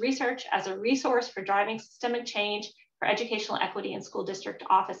examines research as a resource for driving systemic change for educational equity in school district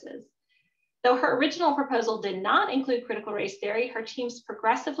offices. Though her original proposal did not include critical race theory, her team's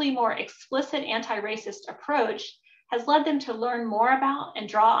progressively more explicit anti-racist approach has led them to learn more about and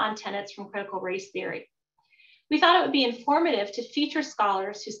draw on tenets from critical race theory. We thought it would be informative to feature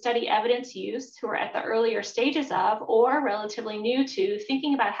scholars who study evidence use, who are at the earlier stages of, or relatively new to,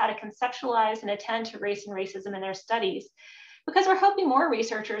 thinking about how to conceptualize and attend to race and racism in their studies, because we're hoping more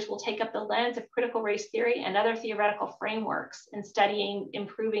researchers will take up the lens of critical race theory and other theoretical frameworks in studying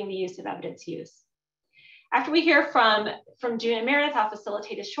improving the use of evidence use. After we hear from June and Meredith, I'll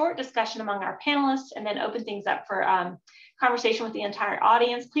facilitate a short discussion among our panelists and then open things up for conversation with the entire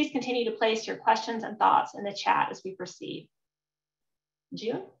audience. Please continue to place your questions and thoughts in the chat as we proceed.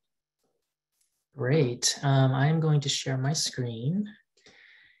 June? Great. I'm going to share my screen.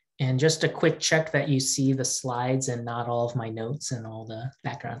 And just a quick check that you see the slides and not all of my notes and all the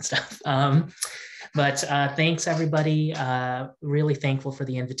background stuff. But thanks, everybody. Really thankful for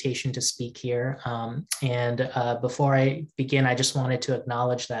the invitation to speak here. And before I begin, I just wanted to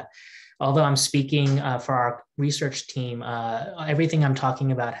acknowledge that although I'm speaking for our research team, everything I'm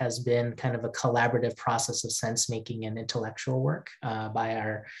talking about has been kind of a collaborative process of sense-making and intellectual work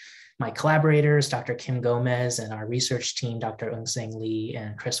by my collaborators, Dr. Kim Gomez, and our research team, Dr. Eung-Seng Lee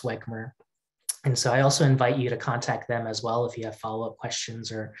and Chris Wegmer. And so I also invite you to contact them as well if you have follow-up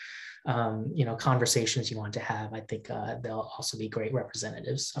questions or conversations you want to have. I think they'll also be great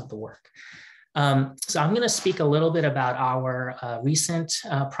representatives of the work. So I'm going to speak a little bit about our recent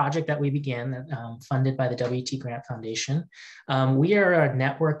project that we began, funded by the WT Grant Foundation. We are a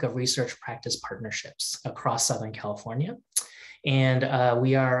network of research practice partnerships across Southern California. And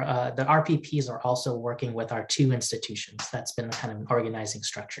we are, the RPPs are also working with our two institutions. That's been kind of an organizing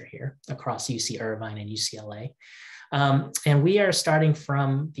structure here across UC Irvine and UCLA. And we are starting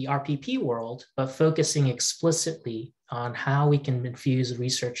from the RPP world, but focusing explicitly on how we can infuse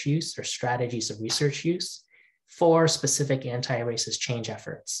research use or strategies of research use for specific anti-racist change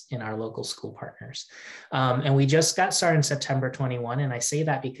efforts in our local school partners. And we just got started in September 21. And I say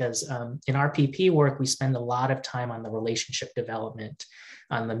that because in RPP work, we spend a lot of time on the relationship development,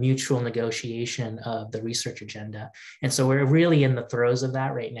 on the mutual negotiation of the research agenda. And so we're really in the throes of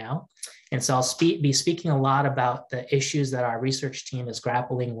that right now. And so I'll be speaking a lot about the issues that our research team is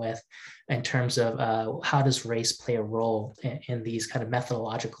grappling with in terms of how does race play a role in these kind of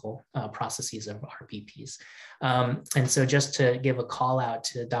methodological processes of RPPs. And so just to give a call out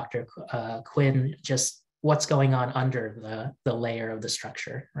to Dr. Quinn, just what's going on under the layer of the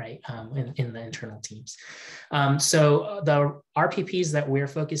structure, right, in the internal teams. So the RPPs that we're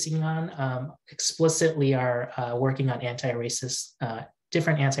focusing on explicitly are working on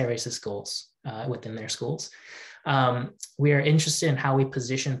different anti-racist goals within their schools. We are interested in how we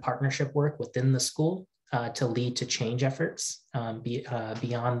position partnership work within the school to lead to change efforts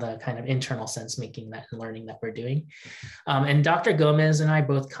beyond the kind of internal sense making and learning that we're doing. And Dr. Gomez and I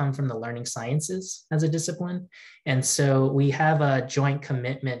both come from the learning sciences as a discipline. And so we have a joint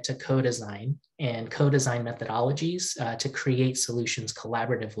commitment to co-design and co-design methodologies to create solutions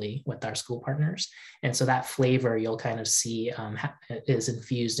collaboratively with our school partners. And so that flavor you'll kind of see is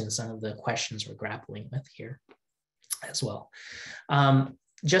infused in some of the questions we're grappling with here as well.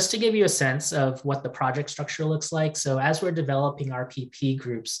 Just to give you a sense of what the project structure looks like. So as we're developing RPP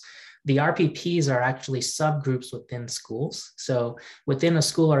groups, the RPPs are actually subgroups within schools. So within a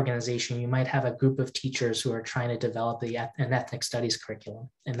school organization, you might have a group of teachers who are trying to develop an ethnic studies curriculum,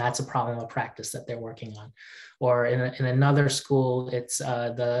 and that's a problem of practice that they're working on. Or in another school, it's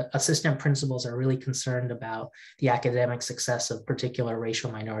the assistant principals are really concerned about the academic success of particular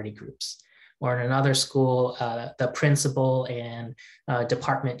racial minority groups. Or in another school, the principal and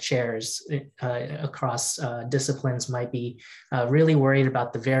department chairs across disciplines might be really worried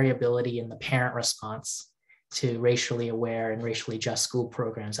about the variability in the parent response to racially aware and racially just school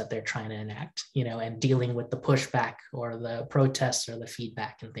programs that they're trying to enact, and dealing with the pushback or the protests or the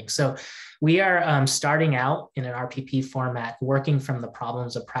feedback and things. So we are starting out in an RPP format, working from the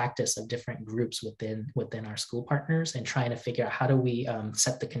problems of practice of different groups within our school partners and trying to figure out how do we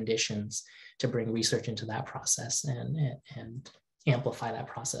set the conditions to bring research into that process and amplify that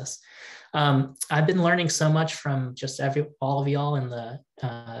process. I've been learning so much from just all of y'all in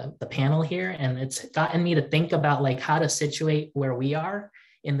the panel here, and it's gotten me to think about like how to situate where we are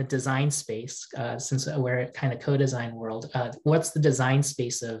in the design space, since we're kind of co-design world. What's the design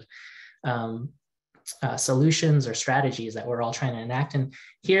space of solutions or strategies that we're all trying to enact. And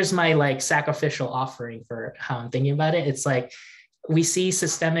here's my like sacrificial offering for how I'm thinking about it. It's like, we see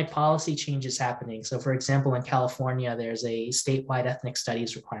systemic policy changes happening. So for example, in California, there's a statewide ethnic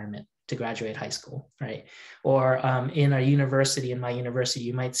studies requirement to graduate high school, right? Or in a university, in my university,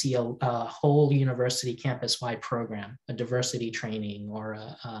 you might see a whole university campus-wide program, a diversity training, or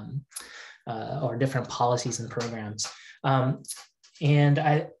different policies and programs.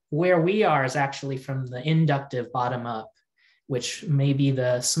 Where we are is actually from the inductive bottom up, which may be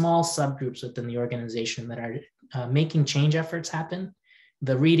the small subgroups within the organization that are making change efforts happen,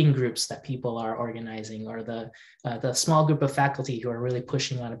 the reading groups that people are organizing, or the small group of faculty who are really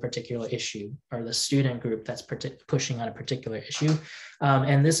pushing on a particular issue, or the student group that's pushing on a particular issue.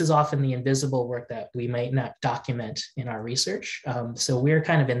 And this is often the invisible work that we might not document in our research. So we're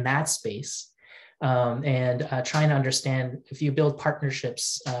kind of in that space. And trying to understand, if you build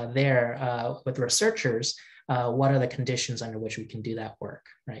partnerships there with researchers, what are the conditions under which we can do that work,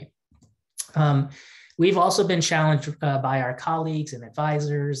 right? We've also been challenged by our colleagues and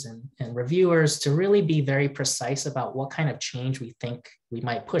advisors and reviewers to really be very precise about what kind of change we think we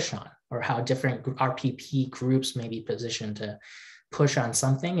might push on, or how different RPP groups may be positioned to push on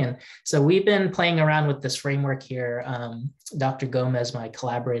something. And so we've been playing around with this framework here. Dr. Gomez, my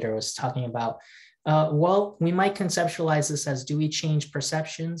collaborator, was talking about, well, we might conceptualize this as, do we change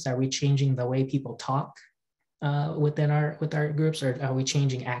perceptions? Are we changing the way people talk with our groups, or are we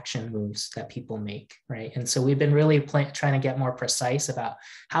changing action moves that people make, right? And so we've been really trying to get more precise about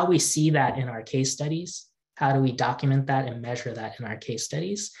how we see that in our case studies. How do we document that and measure that in our case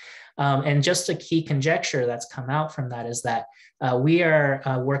studies? And just a key conjecture that's come out from that is that we are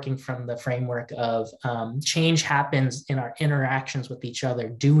working from the framework of change happens in our interactions with each other,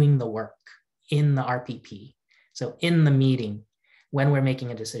 doing the work in the RPP. So in the meeting, when we're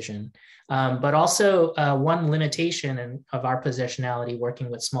making a decision. But also one limitation of our positionality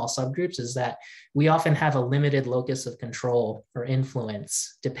working with small subgroups is that we often have a limited locus of control or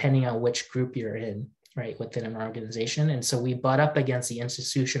influence, depending on which group you're in, right, within an organization. And so we butt up against the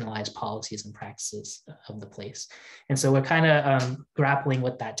institutionalized policies and practices of the place. And so we're kind of grappling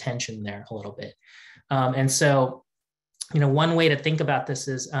with that tension there a little bit. And so, one way to think about this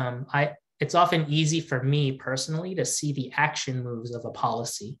is it's often easy for me personally to see the action moves of a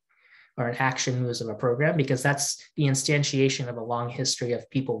policy or an action moves of a program, because that's the instantiation of a long history of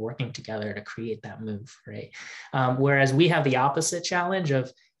people working together to create that move, right? Whereas we have the opposite challenge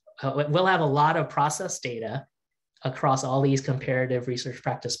of, we'll have a lot of process data across all these comparative research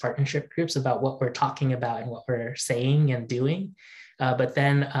practice partnership groups about what we're talking about and what we're saying and doing. But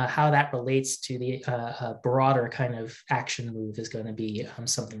then how that relates to the broader kind of action move is going to be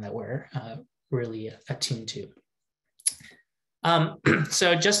something that we're really attuned to.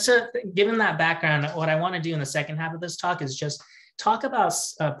 So just given that background, what I want to do in the second half of this talk is just talk about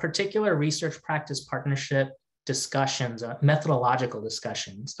particular research practice partnership discussions, methodological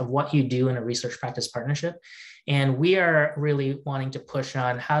discussions of what you do in a research practice partnership. And we are really wanting to push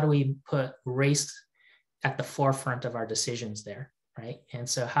on, how do we put race at the forefront of our decisions there? Right. And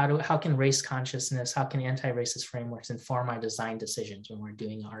so how can race consciousness, how can anti-racist frameworks inform our design decisions when we're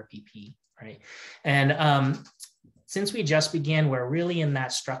doing RPP, right? And since we just began, we're really in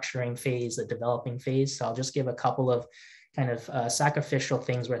that structuring phase, the developing phase. So I'll just give a couple of kind of sacrificial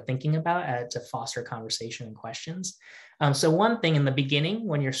things we're thinking about to foster conversation and questions. So one thing in the beginning,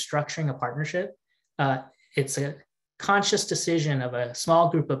 when you're structuring a partnership, it's a conscious decision of a small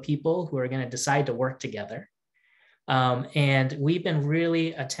group of people who are going to decide to work together. And we've been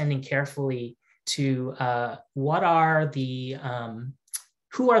really attending carefully to who are the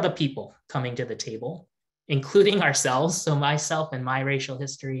people coming to the table, including ourselves. So myself and my racial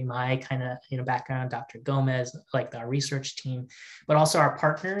history, my kind of background, Dr. Gomez, like our research team, but also our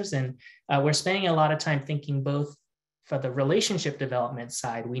partners. And we're spending a lot of time thinking both for the relationship development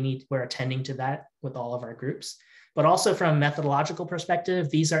side, we're attending to that with all of our groups. But also from a methodological perspective,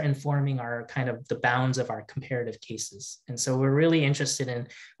 these are informing our kind of the bounds of our comparative cases. And so we're really interested in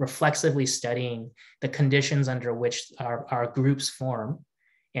reflexively studying the conditions under which our groups form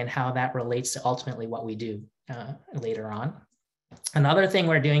and how that relates to ultimately what we do later on. Another thing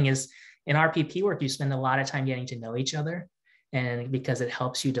we're doing is in RPP work, you spend a lot of time getting to know each other, and because it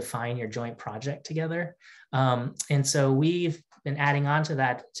helps you define your joint project together. And so we've been adding on to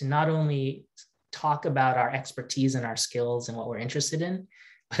that to not only talk about our expertise and our skills and what we're interested in,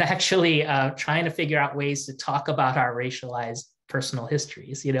 but actually trying to figure out ways to talk about our racialized personal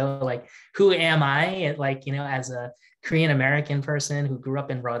histories, like who am I, like, as a Korean American person who grew up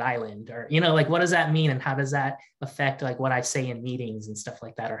in Rhode Island, or, like, what does that mean? And how does that affect like what I say in meetings and stuff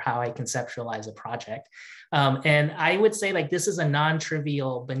like that, or how I conceptualize a project? And I would say like, this is a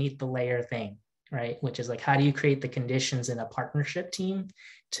non-trivial beneath the layer thing, right? Which is like, how do you create the conditions in a partnership team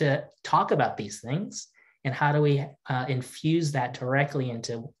to talk about these things? And how do we infuse that directly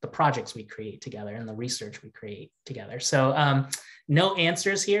into the projects we create together and the research we create together? So no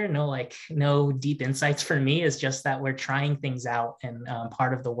answers here, no deep insights for me. It's just that we're trying things out. And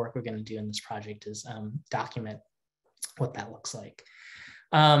part of the work we're going to do in this project is document what that looks like.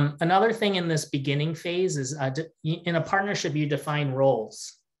 Another thing in this beginning phase is in a partnership, you define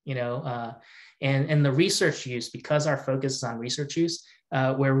roles, and the research use, because our focus is on research use,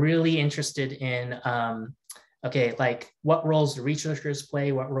 we're really interested in, okay, like what roles do researchers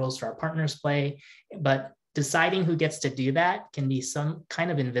play, what roles do our partners play, but deciding who gets to do that can be some kind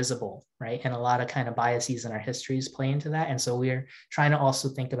of invisible, right? And a lot of kind of biases in our histories play into that. And so we're trying to also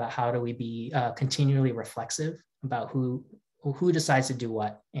think about how do we be continually reflexive about who decides to do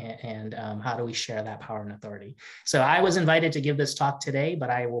what, and how do we share that power and authority. So I was invited to give this talk today, but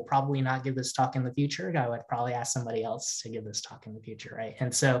I will probably not give this talk in the future. I would probably ask somebody else to give this talk in the future, right?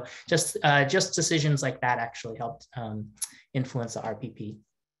 And so just decisions like that actually helped influence the RPP.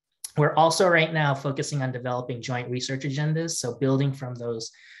 We're also right now focusing on developing joint research agendas. So building from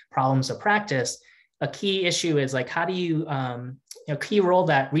those problems of practice, a key issue is like, how do you, a key role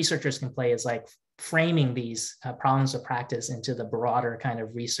that researchers can play is like framing these problems of practice into the broader kind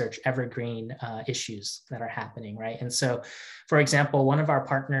of research evergreen issues that are happening, right? And so, for example, one of our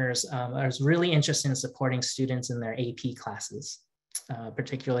partners was really interested in supporting students in their AP classes,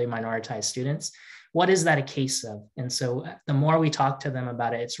 particularly minoritized students. What is that a case of? And so the more we talk to them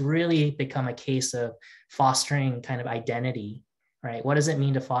about it, it's really become a case of fostering kind of identity, right? What does it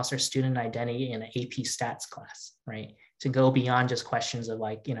mean to foster student identity in an AP stats class, right? To go beyond just questions of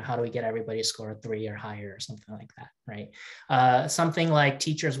like, how do we get everybody to score a 3 or higher or something like that, right? Something like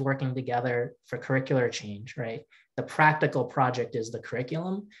teachers working together for curricular change, right? The practical project is the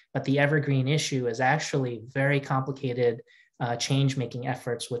curriculum, but the evergreen issue is actually very complicated change-making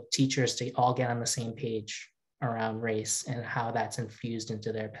efforts with teachers to all get on the same page around race and how that's infused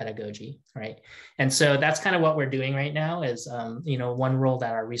into their pedagogy, right? And so that's kind of what we're doing right now is, one role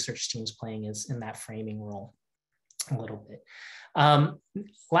that our research team's playing is in that framing role a little bit.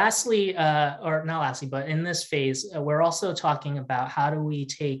 Lastly, or not lastly, but in this phase, we're also talking about how do we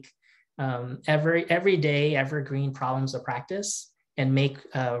take everyday evergreen problems of practice and make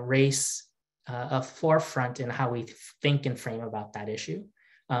race a forefront in how we think and frame about that issue.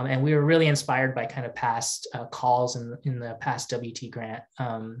 And we were really inspired by kind of past calls in the past WT grant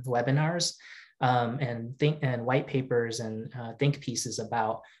webinars and white papers and think pieces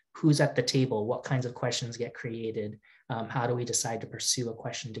about who's at the table, what kinds of questions get created, how do we decide to pursue a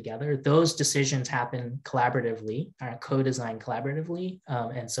question together. Those decisions happen collaboratively, are co-designed collaboratively.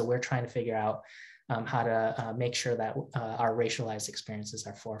 And so we're trying to figure out how to make sure that our racialized experiences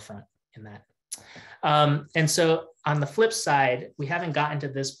are forefront in that. And so on the flip side, we haven't gotten to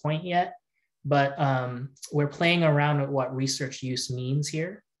this point yet, but we're playing around with what research use means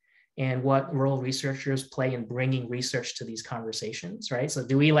here and what role researchers play in bringing research to these conversations, right? So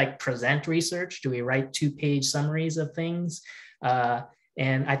do we like present research? Do we write 2-page summaries of things?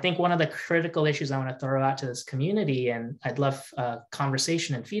 And I think one of the critical issues I want to throw out to this community, and I'd love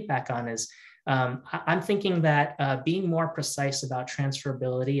conversation and feedback on, is I'm thinking that being more precise about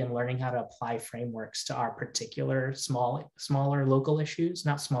transferability and learning how to apply frameworks to our particular smaller local issues,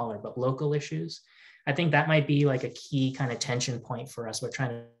 not smaller, but local issues, I think that might be like a key kind of tension point for us. We're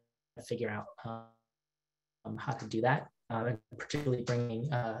trying to figure out how to do that, and particularly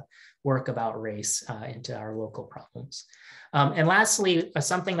bringing work about race into our local problems. And lastly,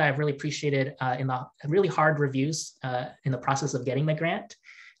 something that I've really appreciated in the really hard reviews in the process of getting the grant,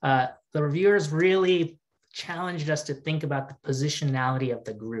 the reviewers really challenged us to think about the positionality of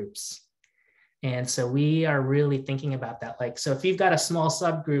the groups. And so we are really thinking about that. Like, so if you've got a small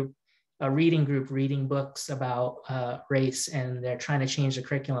subgroup, a reading group reading books about race, and they're trying to change the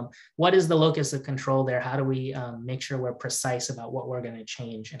curriculum, what is the locus of control there? How do we make sure we're precise about what we're going to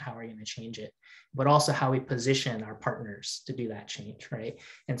change and how we're going to change it? But also how we position our partners to do that change, right?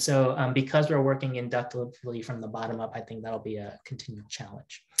 And so because we're working inductively from the bottom up, I think that'll be a continual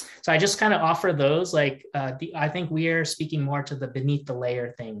challenge. So I just kind of offer those, like, I think we are speaking more to the beneath the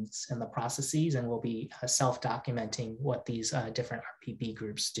layer things and the processes, and we'll be self-documenting what these different RPP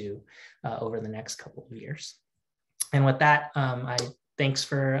groups do over the next couple of years. And with that, thanks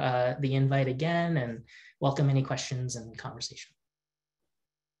for the invite again, and welcome any questions and conversation.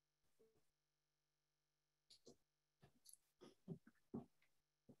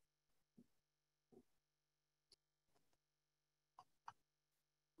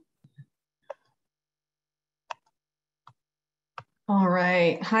 All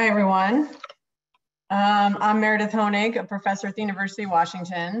right. Hi, everyone. I'm Meredith Honig, a professor at the University of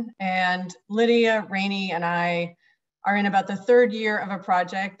Washington, and Lydia, Rainey, and I are in about the third year of a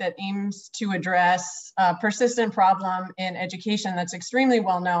project that aims to address a persistent problem in education that's extremely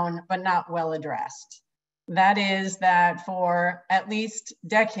well known, but not well addressed. That is that for at least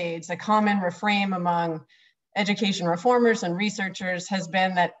decades, a common refrain among education reformers and researchers has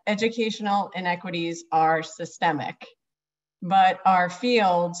been that educational inequities are systemic. But our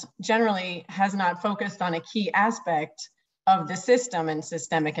field generally has not focused on a key aspect of the system and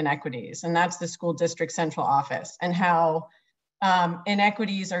systemic inequities, and that's the school district central office and how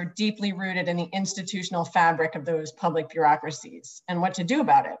inequities are deeply rooted in the institutional fabric of those public bureaucracies and what to do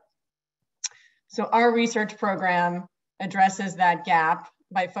about it. So our research program addresses that gap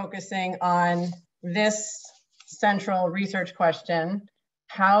by focusing on this central research question: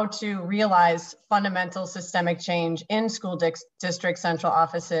 how to realize fundamental systemic change in school district central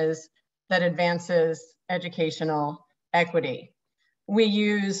offices that advances educational equity. We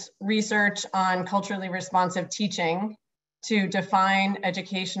use research on culturally responsive teaching to define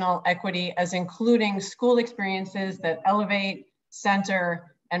educational equity as including school experiences that elevate,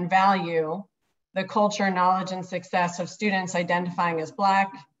 center, and value the culture, knowledge, and success of students identifying as Black,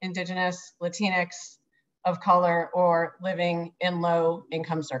 Indigenous, Latinx, of color, or living in low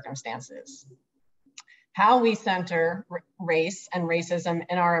income circumstances. How we center race and racism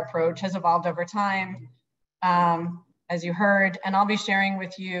in our approach has evolved over time, as you heard, and I'll be sharing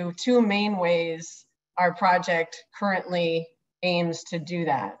with you two main ways our project currently aims to do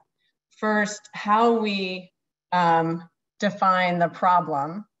that. First, how we define the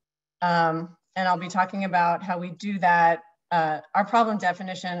problem, and I'll be talking about how we do that. Our problem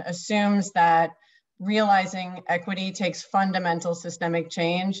definition assumes that realizing equity takes fundamental systemic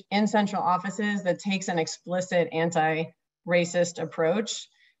change in central offices that takes an explicit anti-racist approach,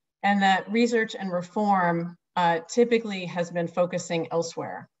 and that research and reform typically has been focusing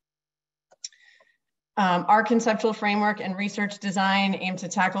elsewhere. Our conceptual framework and research design aim to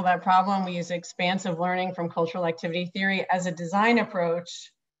tackle that problem. We use expansive learning from cultural activity theory as a design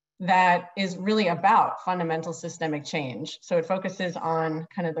approach that is really about fundamental systemic change. So it focuses on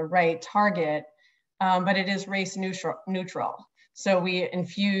kind of the right target, but it is race neutral. So we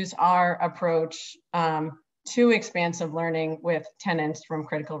infuse our approach to expansive learning with tenets from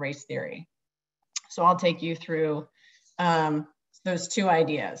critical race theory. So I'll take you through those two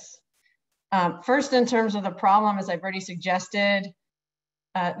ideas. First, in terms of the problem, as I've already suggested,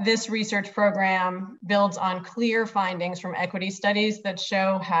 this research program builds on clear findings from equity studies that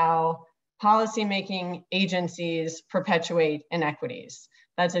show how policymaking agencies perpetuate inequities.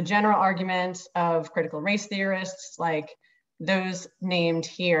 That's a general argument of critical race theorists like those named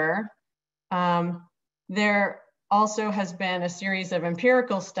here. There also has been a series of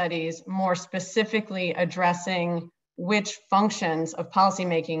empirical studies more specifically addressing which functions of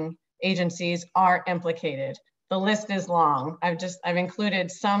policymaking agencies are implicated. The list is long. I've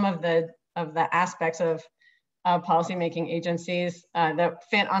included some of the aspects of policymaking agencies that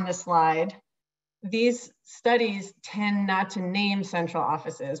fit on the slide. These studies tend not to name central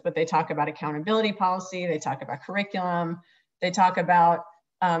offices, but they talk about accountability policy, they talk about curriculum, they talk about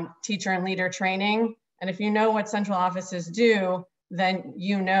teacher and leader training. And if you know what central offices do, then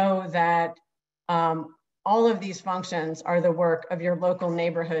you know that all of these functions are the work of your local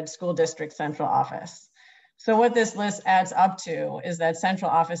neighborhood school district central office. So what this list adds up to is that central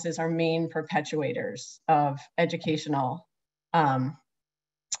offices are main perpetuators of educational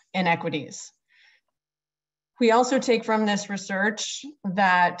inequities. We also take from this research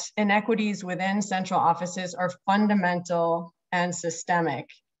that inequities within central offices are fundamental and systemic.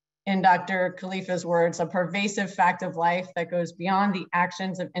 In Dr. Khalifa's words, a pervasive fact of life that goes beyond the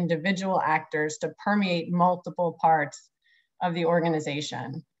actions of individual actors to permeate multiple parts of the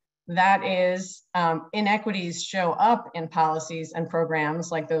organization. That is, inequities show up in policies and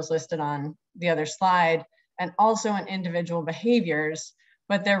programs like those listed on the other slide, and also in individual behaviors,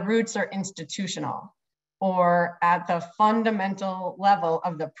 but their roots are institutional or at the fundamental level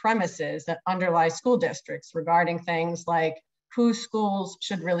of the premises that underlie school districts regarding things like who schools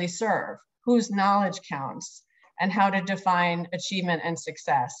should really serve, whose knowledge counts, and how to define achievement and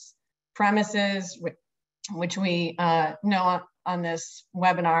success. Premises, which we know on this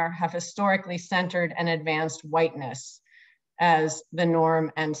webinar, have historically centered and advanced whiteness as the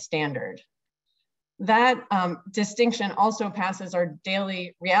norm and standard. That distinction also passes our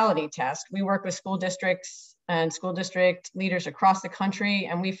daily reality test. We work with school districts and school district leaders across the country,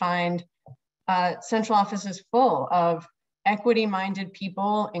 and we find central offices full of equity-minded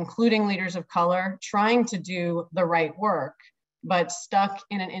people, including leaders of color, trying to do the right work, but stuck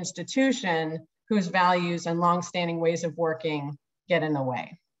in an institution whose values and longstanding ways of working get in the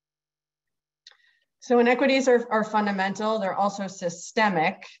way. So inequities are fundamental. They're also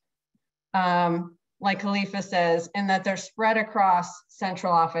systemic, like Khalifa says, in that they're spread across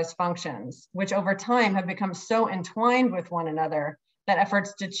central office functions, which over time have become so entwined with one another that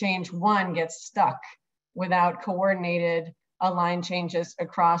efforts to change one get stuck without coordinated, aligned changes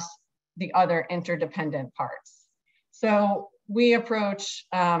across the other interdependent parts. So we approach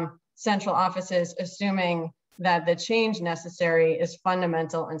central offices assuming that the change necessary is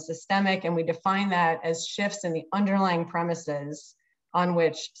fundamental and systemic, and we define that as shifts in the underlying premises on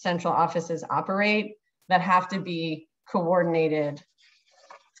which central offices operate that have to be coordinated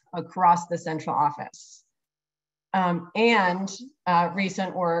across the central office.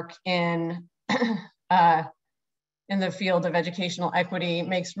 Recent work in the field of educational equity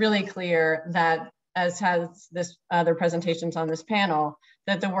makes really clear that, as has this other presentations on this panel,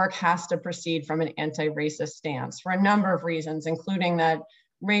 that the work has to proceed from an anti-racist stance for a number of reasons, including that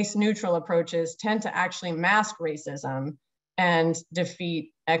race-neutral approaches tend to actually mask racism and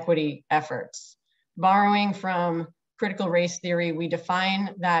defeat equity efforts. Borrowing from critical race theory, we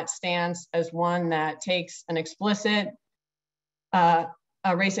define that stance as one that takes an explicit, a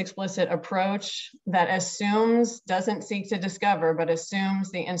race-explicit approach that assumes, doesn't seek to discover, but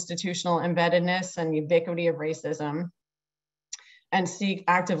assumes the institutional embeddedness and ubiquity of racism, and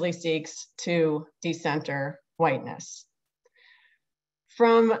actively seeks to decenter whiteness.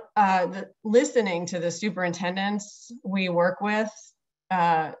 From listening to the superintendents we work with,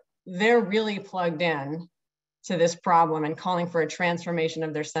 they're really plugged in to this problem and calling for a transformation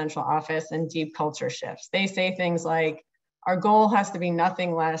of their central office and deep culture shifts. They say things like, our goal has to be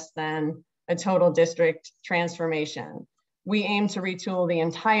nothing less than a total district transformation. We aim to retool the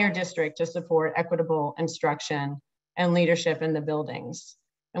entire district to support equitable instruction and leadership in the buildings.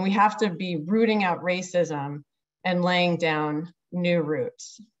 And we have to be rooting out racism and laying down new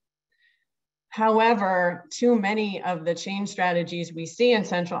roots. However, too many of the change strategies we see in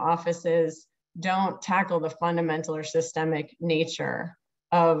central offices don't tackle the fundamental or systemic nature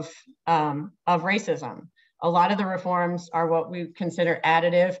of racism. A lot of the reforms are what we consider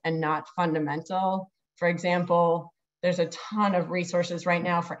additive and not fundamental. For example, there's a ton of resources right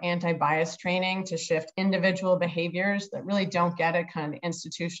now for anti-bias training to shift individual behaviors that really don't get at kind of the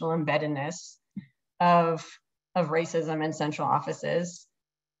institutional embeddedness of racism in central offices.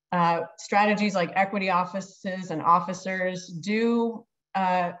 Strategies like equity offices and officers do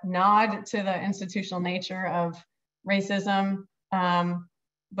nod to the institutional nature of racism,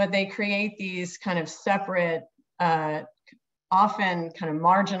 but they create these kind of separate, often kind of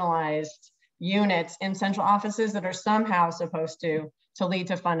marginalized units in central offices that are somehow supposed to lead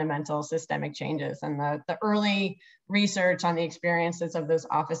to fundamental systemic changes. And the early research on the experiences of those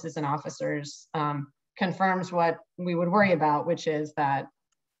offices and officers confirms what we would worry about, which is that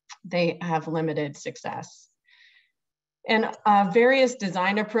they have limited success. And various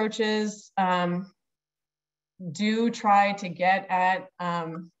design approaches do try to get at,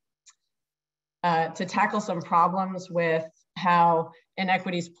 to tackle some problems with how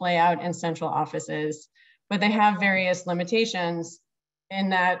inequities play out in central offices, but they have various limitations in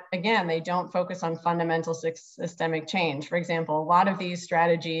that, again, they don't focus on fundamental systemic change. For example, a lot of these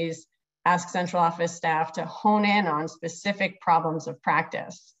strategies ask central office staff to hone in on specific problems of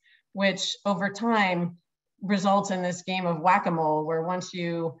practice, which over time results in this game of whack-a-mole, where once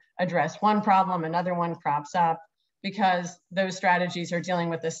you address one problem, another one crops up, because those strategies are dealing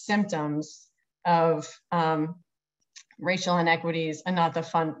with the symptoms of racial inequities and not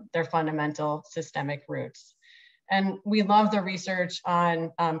their fundamental systemic roots. And we love the research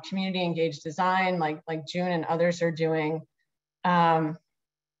on community engaged design, like June and others are doing.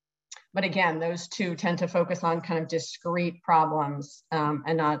 But again, those two tend to focus on kind of discrete problems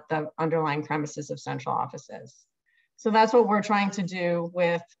and not the underlying premises of central offices. So that's what we're trying to do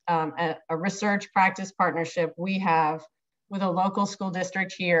with a research practice partnership we have with a local school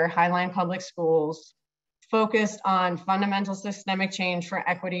district here, Highline Public Schools, focused on fundamental systemic change for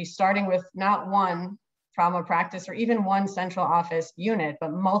equity, starting with not one trauma practice or even one central office unit,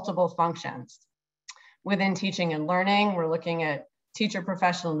 but multiple functions. Within teaching and learning, we're looking at teacher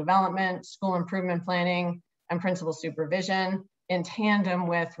professional development, school improvement planning, and principal supervision in tandem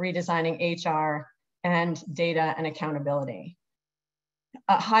with redesigning HR and data and accountability.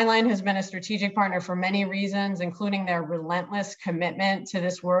 Highline has been a strategic partner for many reasons, including their relentless commitment to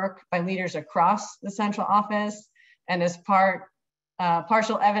this work by leaders across the central office. And as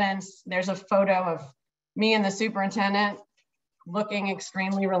partial evidence, there's a photo of me and the superintendent looking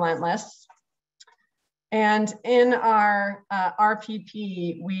extremely relentless. And in our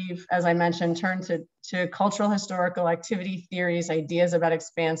RPP, we've, as I mentioned, turned to cultural historical activity theories, ideas about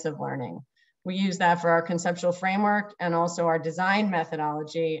expansive learning. We use that for our conceptual framework and also our design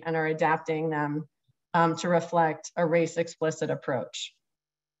methodology, and are adapting them to reflect a race explicit approach.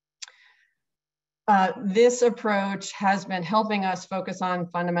 This approach has been helping us focus on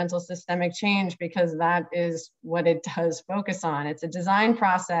fundamental systemic change because that is what it does focus on. It's a design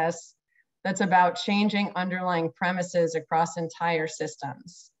process that's about changing underlying premises across entire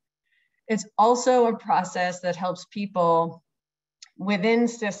systems. It's also a process that helps people within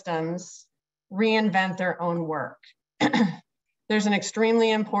systems reinvent their own work. There's an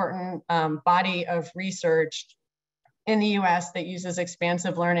extremely important body of research in the US that uses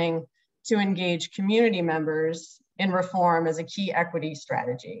expansive learning to engage community members in reform as a key equity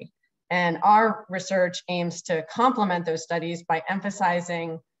strategy. And our research aims to complement those studies by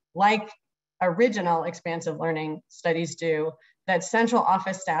emphasizing, like original expansive learning studies do, that central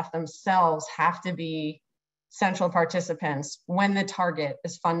office staff themselves have to be central participants when the target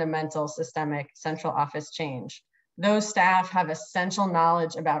is fundamental systemic central office change. Those staff have essential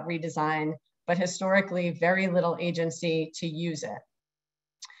knowledge about redesign, but historically very little agency to use it.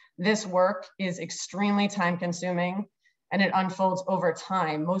 This work is extremely time consuming and it unfolds over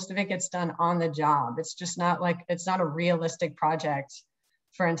time. Most of it gets done on the job. It's just not like, it's not a realistic project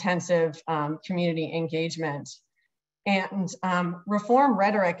for intensive community engagement. And reform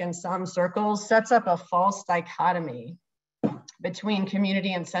rhetoric in some circles sets up a false dichotomy between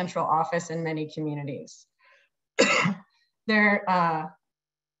community and central office in many communities.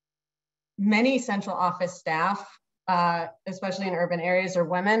 Many central office staff, especially in urban areas, are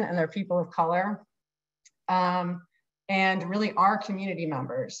women and they're people of color, and really are community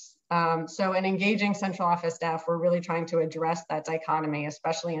members. So in engaging central office staff, we're really trying to address that dichotomy,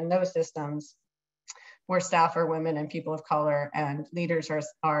 especially in those systems where staff are women and people of color and leaders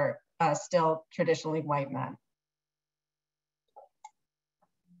are still traditionally white men.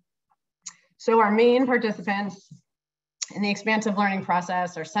 So our main participants in the expansive learning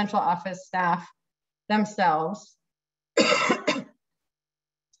process are central office staff themselves.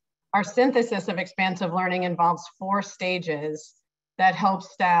 Our synthesis of expansive learning involves 4 stages that help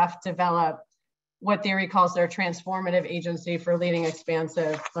staff develop what theory calls their transformative agency for leading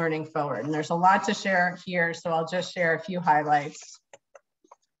expansive learning forward. And there's a lot to share here, so I'll just share a few highlights.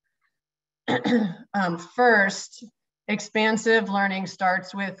 First, expansive learning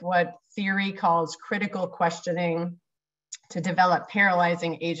starts with what theory calls critical questioning to develop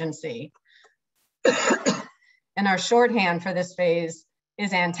paralyzing agency. And our shorthand for this phase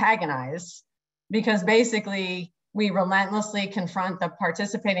is antagonize, because basically we relentlessly confront the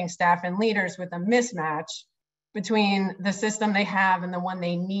participating staff and leaders with a mismatch between the system they have and the one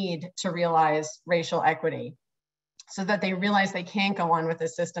they need to realize racial equity, so that they realize they can't go on with the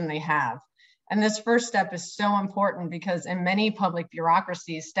system they have. And this first step is so important because in many public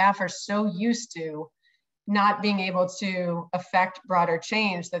bureaucracies, staff are so used to not being able to affect broader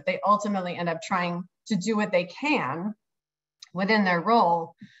change that they ultimately end up trying to do what they can within their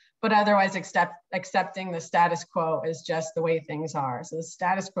role, but otherwise accepting the status quo as just the way things are. So the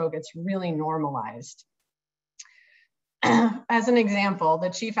status quo gets really normalized. As an example, the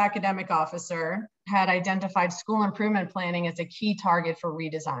chief academic officer had identified school improvement planning as a key target for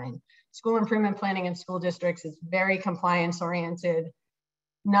redesign. School improvement planning in school districts is very compliance oriented,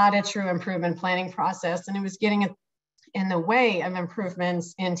 not a true improvement planning process, and it was getting in the way of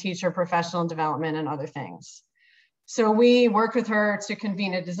improvements in teacher professional development and other things. So we worked with her to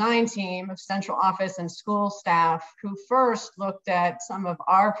convene a design team of central office and school staff who first looked at some of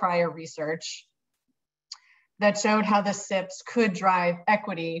our prior research that showed how the SIPs could drive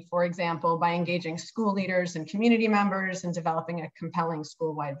equity, for example, by engaging school leaders and community members and developing a compelling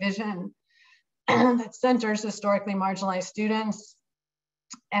school-wide vision that centers historically marginalized students,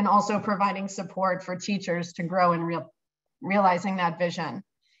 and also providing support for teachers to grow in realizing that vision.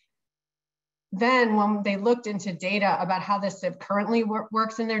 Then when they looked into data about how the SIP currently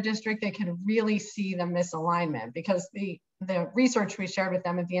works in their district, they could really see the misalignment, because the research we shared with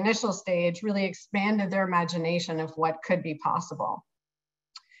them at the initial stage really expanded their imagination of what could be possible.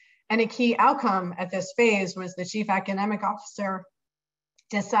 And a key outcome at this phase was the chief academic officer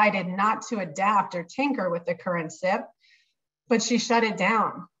decided not to adapt or tinker with the current SIP, but she shut it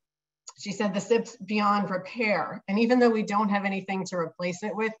down. She said the SIP's beyond repair. And even though we don't have anything to replace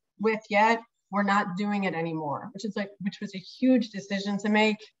it with yet, we're not doing it anymore, which was a huge decision to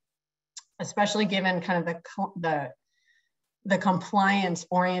make, especially given kind of the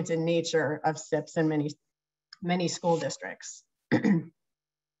compliance-oriented nature of SIPs in many school districts.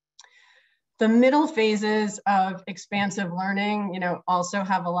 The middle phases of expansive learning, also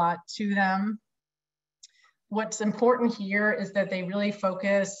have a lot to them. What's important here is that they really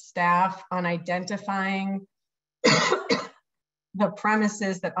focus staff on identifying the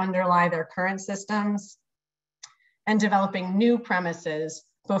premises that underlie their current systems and developing new premises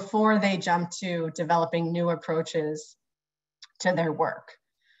before they jump to developing new approaches to their work.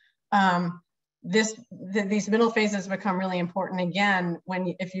 These middle phases become really important again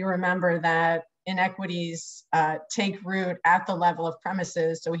if you remember that inequities take root at the level of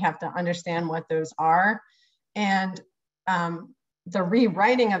premises, so we have to understand what those are. And the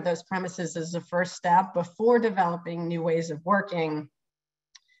rewriting of those premises is the first step before developing new ways of working,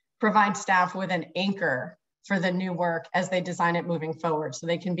 provide staff with an anchor for the new work as they design it moving forward, so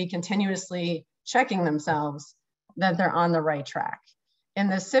they can be continuously checking themselves that they're on the right track. In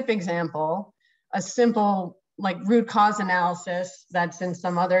the SIP example, a simple root cause analysis that's in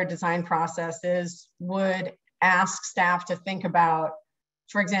some other design processes would ask staff to think about,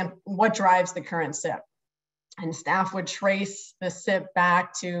 for example, what drives the current SIP? And staff would trace the SIP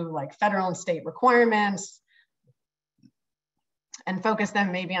back to federal and state requirements and focus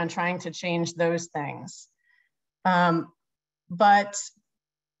them maybe on trying to change those things. But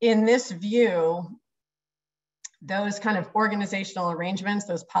in this view, those kind of organizational arrangements,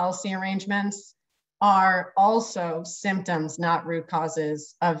 those policy arrangements, are also symptoms, not root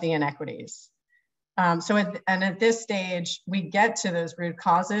causes of the inequities. At this stage, we get to those root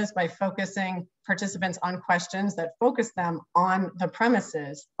causes by focusing participants on questions that focus them on the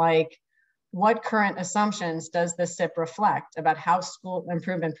premises, like what current assumptions does the SIP reflect about how school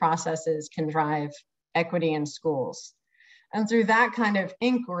improvement processes can drive equity in schools? And through that kind of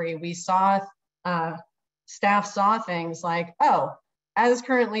inquiry, we saw, staff saw things like, oh, as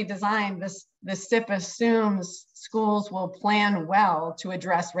currently designed, the SIP assumes schools will plan well to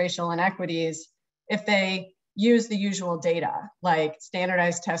address racial inequities if they use the usual data, like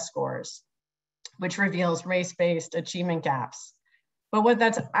standardized test scores, which reveals race-based achievement gaps. But what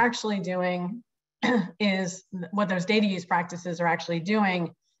that's actually doing is, what those data use practices are actually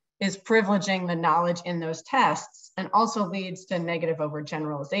doing is privileging the knowledge in those tests, and also leads to negative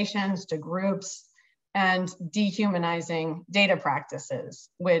overgeneralizations to groups and dehumanizing data practices,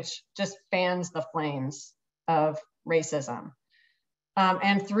 which just fans the flames of racism.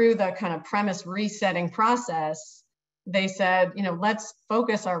 And through the kind of premise resetting process, they said, let's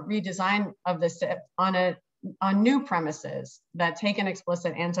focus our redesign of the SIP on new premises that take an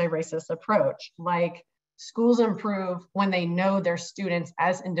explicit anti-racist approach, like schools improve when they know their students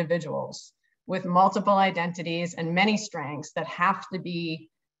as individuals with multiple identities and many strengths that have to be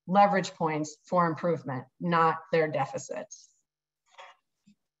leverage points for improvement, not their deficits.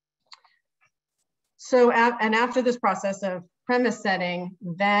 So, and after this process of premise setting,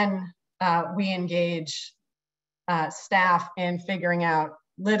 then we engage staff in figuring out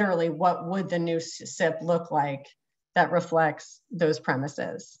literally what would the new SIP look like that reflects those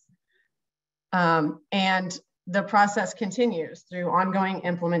premises. And the process continues through ongoing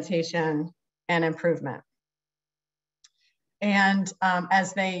implementation and improvement. And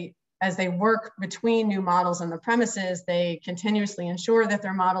as they work between new models and the premises, they continuously ensure that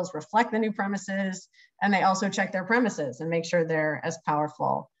their models reflect the new premises, and they also check their premises and make sure they're as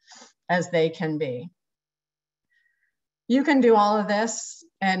powerful as they can be. You can do all of this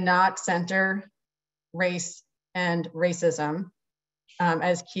and not center race and racism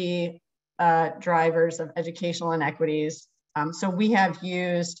as key drivers of educational inequities. So we have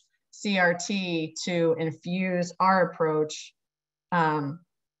used CRT to infuse our approach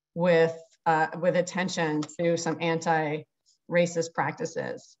with attention to some anti-racist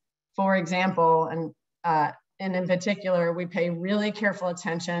practices. For example, and in particular, we pay really careful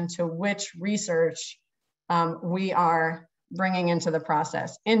attention to which research we are bringing into the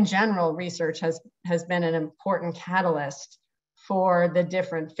process. In general, research has been an important catalyst for the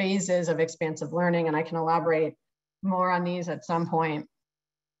different phases of expansive learning, and I can elaborate more on these at some point.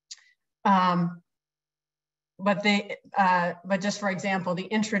 But just for example, the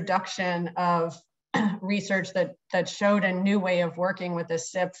introduction of research that showed a new way of working with the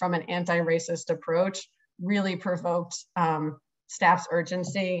SIP from an anti-racist approach really provoked staff's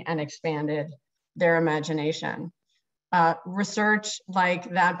urgency and expanded their imagination. Research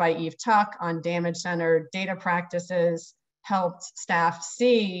like that by Eve Tuck on damage-centered data practices helped staff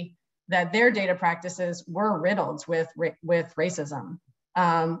see that their data practices were riddled with racism,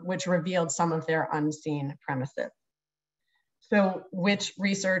 which revealed some of their unseen premises. So which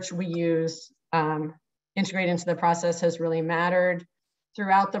research we use, integrate into the process has really mattered.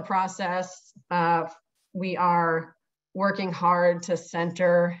 Throughout the process, we are working hard to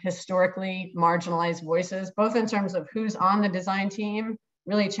center historically marginalized voices, both in terms of who's on the design team,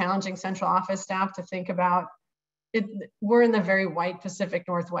 really challenging central office staff to think about it. We're in the very white Pacific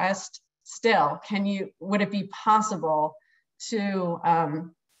Northwest still. Would it be possible to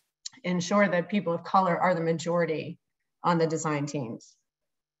ensure that people of color are the majority on the design teams?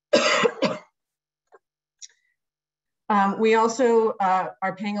 We also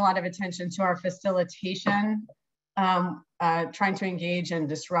are paying a lot of attention to our facilitation, trying to engage in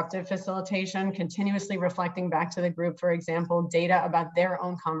disruptive facilitation, continuously reflecting back to the group, for example, data about their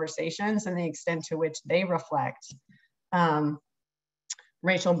own conversations and the extent to which they reflect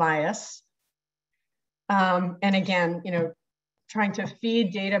racial bias. And again, trying to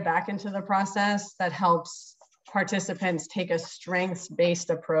feed data back into the process that helps participants take a strengths-based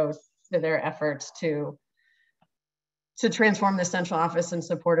approach to their efforts to transform the central office in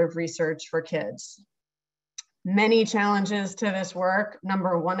support of research for kids. Many challenges to this work,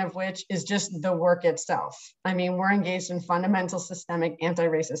 number one of which is just the work itself. I mean, we're engaged in fundamental systemic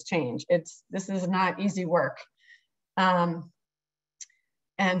anti-racist change. This is not easy work. And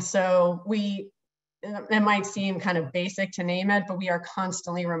so it might seem kind of basic to name it, but we are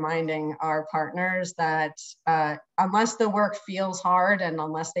constantly reminding our partners that unless the work feels hard and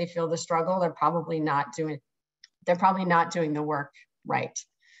unless they feel the struggle, they're probably not doing the work right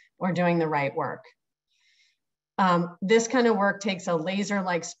or doing the right work. This kind of work takes a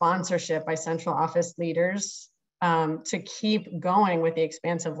laser-like sponsorship by central office leaders to keep going with the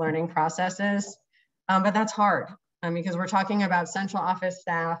expansive learning processes. But that's hard because we're talking about central office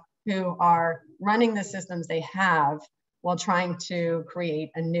staff who are running the systems they have while trying to create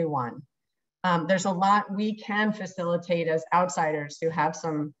a new one. There's a lot we can facilitate as outsiders who have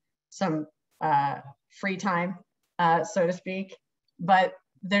some free time, so to speak, but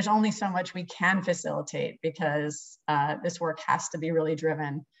there's only so much we can facilitate because this work has to be really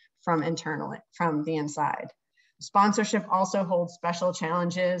driven from the inside. Sponsorship also holds special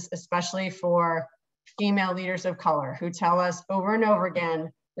challenges, especially for female leaders of color who tell us over and over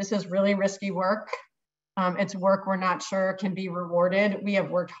again, this is really risky work. It's work we're not sure can be rewarded. We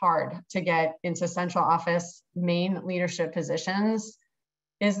have worked hard to get into central office main leadership positions.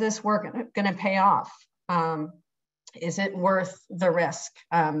 Is this work gonna pay off? Is it worth the risk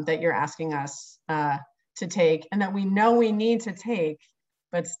that you're asking us to take and that we know we need to take,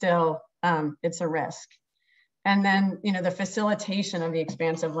 but still it's a risk. And then, the facilitation of the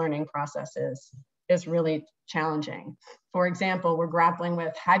expansive learning processes is really challenging. For example, we're grappling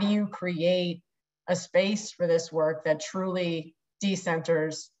with how do you create a space for this work that truly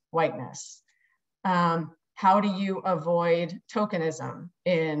decenters whiteness? How do you avoid tokenism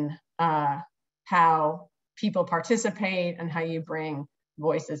in how people participate and how you bring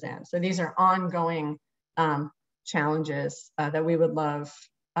voices in? So these are ongoing challenges that we would love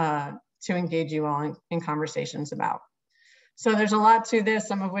to engage you all in conversations about. So there's a lot to this,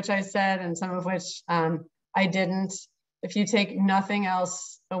 some of which I said and some of which I didn't. If you take nothing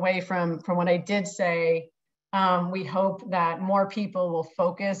else away from what I did say, we hope that more people will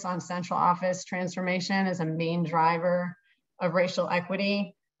focus on central office transformation as a main driver of racial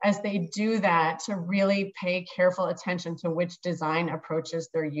equity. As they do that, to really pay careful attention to which design approaches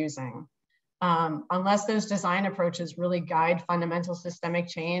they're using. Unless those design approaches really guide fundamental systemic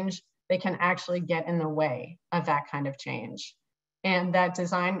change, they can actually get in the way of that kind of change. And that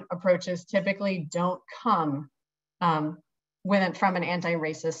design approaches typically don't come from an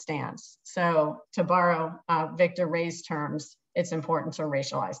anti-racist stance. So to borrow Victor Ray's terms, it's important to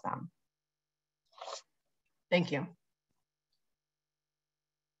racialize them. Thank you.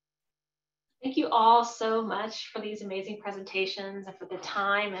 Thank you all so much for these amazing presentations and for the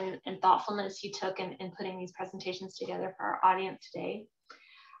time and thoughtfulness you took in putting these presentations together for our audience today.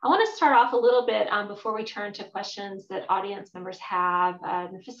 I want to start off a little bit before we turn to questions that audience members have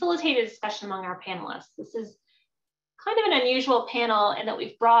and facilitate a discussion among our panelists. This is kind of an unusual panel in that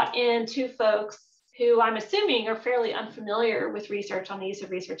we've brought in two folks who I'm assuming are fairly unfamiliar with research on the use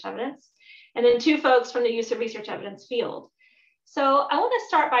of research evidence, and then two folks from the use of research evidence field. So I want to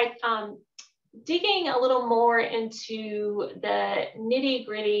start by digging a little more into the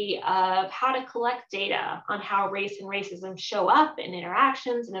nitty-gritty of how to collect data on how race and racism show up in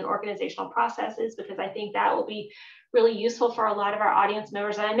interactions and in organizational processes, because I think that will be really useful for a lot of our audience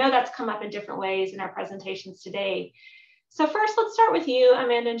members. And I know that's come up in different ways in our presentations today. So first, let's start with you,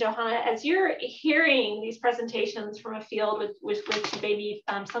 Amanda and Johanna. As you're hearing these presentations from a field with which you may be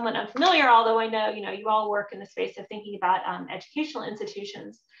somewhat unfamiliar, although I know you all work in the space of thinking about educational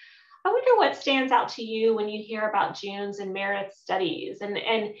institutions. I wonder what stands out to you when you hear about June's and Meredith's studies, and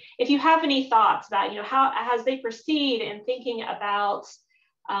if you have any thoughts about, how as they proceed in thinking about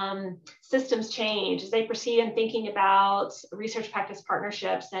systems change, as they proceed in thinking about research practice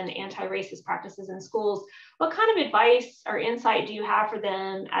partnerships and anti-racist practices in schools, what kind of advice or insight do you have for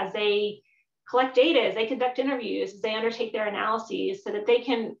them as they collect data, as they conduct interviews, as they undertake their analyses, so that they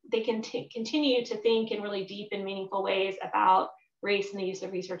can continue to think in really deep and meaningful ways about race and the use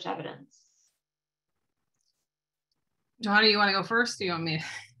of research evidence? Johanna, you want to go first? Do you want me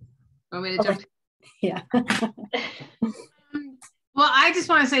to jump? Yeah. Well, I just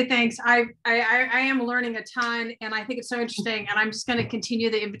want to say thanks. I am learning a ton, and I think it's so interesting, and I'm just going to continue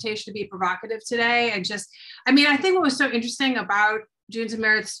the invitation to be provocative today. And I think what was so interesting about June's and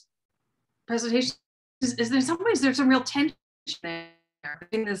Meredith's presentation is in some ways there's some real tension there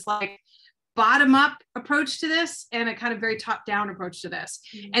in this like bottom-up approach to this and a kind of very top-down approach to this.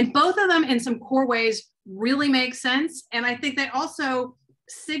 Mm-hmm. And both of them in some core ways really make sense. And I think they also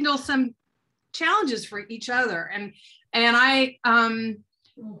signal some challenges for each other. And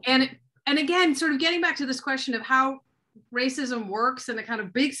again, sort of getting back to this question of how racism works in a kind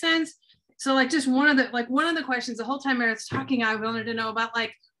of big sense. So like just one of the questions the whole time Meredith's talking, I wanted to know about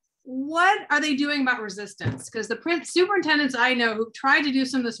like, what are they doing about resistance? Because the superintendents I know who tried to do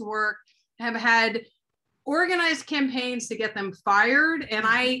some of this work have had organized campaigns to get them fired. And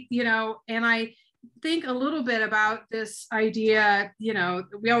I think a little bit about this idea,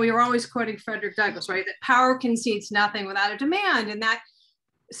 we were always quoting Frederick Douglass, right? That power concedes nothing without a demand. And that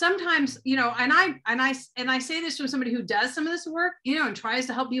sometimes, and I say this from somebody who does some of this work, and tries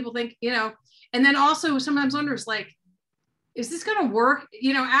to help people think, and then also sometimes wonders like, is this going to work?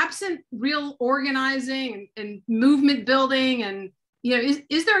 Absent real organizing and movement building and,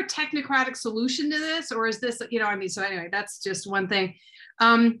 is there a technocratic solution to this, or is this, so anyway, that's just one thing.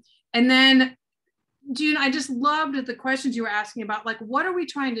 And then June, I just loved the questions you were asking about, like, what are we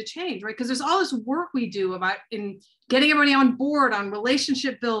trying to change, right? Because there's all this work we do about in getting everybody on board, on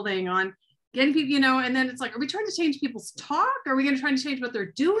relationship building, on getting people, and then it's like, are we trying to change people's talk? Are we going to try to change what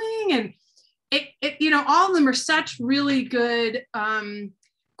they're doing? And all of them are such really good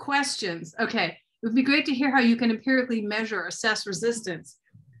questions. Okay. It would be great to hear how you can empirically measure, assess resistance.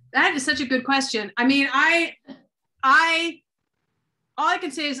 That is such a good question. I mean, all I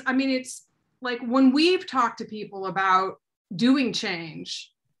can say is, it's like when we've talked to people about doing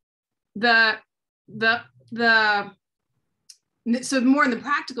change, so more in the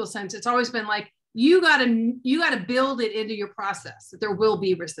practical sense, it's always been like, you got to build it into your process that there will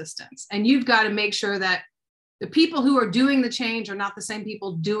be resistance, and you've got to make sure that the people who are doing the change are not the same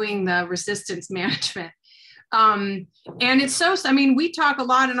people doing the resistance management. And it's we talk a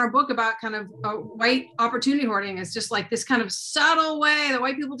lot in our book about kind of white opportunity hoarding. It's just like this kind of subtle way that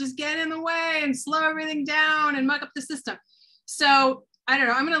white people just get in the way and slow everything down and muck up the system. So I don't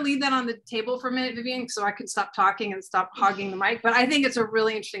know, I'm going to leave that on the table for a minute, Vivian, so I can stop talking and stop hogging the mic. But I think it's a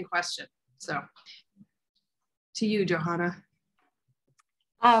really interesting question. So to you, Johanna.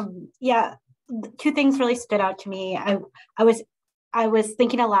 Yeah, two things really stood out to me. I was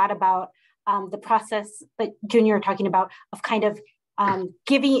thinking a lot about the process that June you were talking about of kind of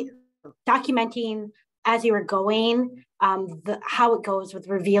documenting as you were going, how it goes with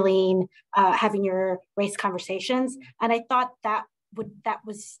revealing, having your race conversations. And I thought that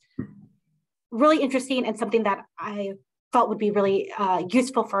was really interesting and something that I felt would be really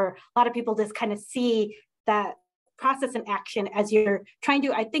useful for a lot of people to kind of see that process in action as you're trying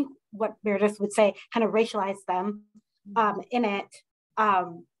to, I think what Meredith would say, kind of racialize them in it.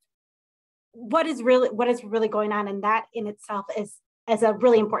 What is really going on, and that in itself is a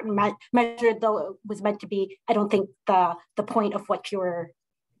really important measure, though it was meant to be, I don't think, the point of what you're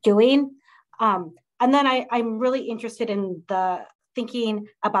doing. And then I'm really interested in the thinking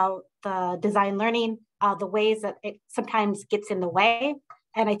about the design learning, the ways that it sometimes gets in the way.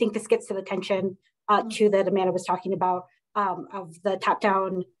 And I think this gets to the tension too that Amanda was talking about, of the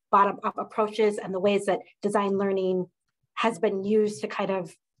top-down, bottom-up approaches and the ways that design learning has been used to kind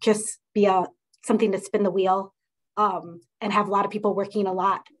of just be something to spin the wheel and have a lot of people working a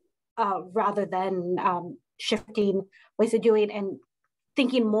lot rather than shifting ways of doing and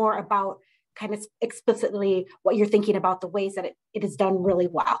thinking more about kind of explicitly what you're thinking about the ways that it is done really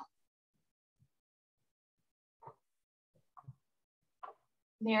well.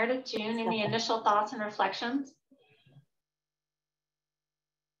 Meredith, June, any initial thoughts and reflections?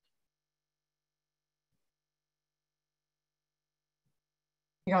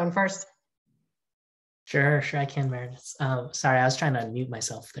 You going first? Sure, I can, Meredith. Sorry, I was trying to unmute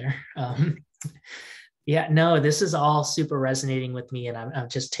myself there. Yeah, no, this is all super resonating with me, and I'm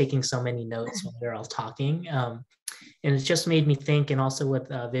just taking so many notes when we're all talking. And it's just made me think, and also with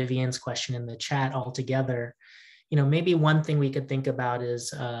Vivian's question in the chat altogether, maybe one thing we could think about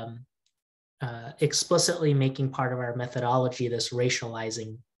is explicitly making part of our methodology this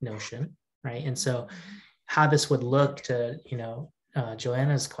racializing notion, right? And so how this would look to,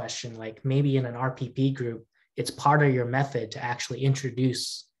 Joanna's question, like maybe in an RPP group, it's part of your method to actually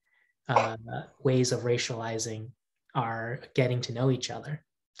introduce ways of racializing our getting to know each other,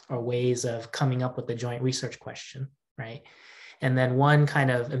 or ways of coming up with the joint research question, right? And then one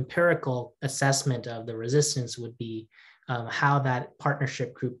kind of empirical assessment of the resistance would be how that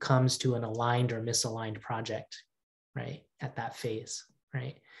partnership group comes to an aligned or misaligned project, right, at that phase,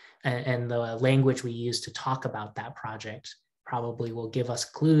 right? And the language we use to talk about that project probably will give us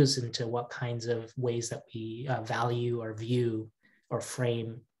clues into what kinds of ways that we value or view or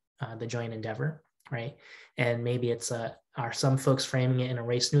frame the joint endeavor, right? And maybe it's are some folks framing it in a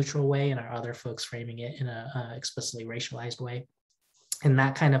race neutral way, and are other folks framing it in a explicitly racialized way? And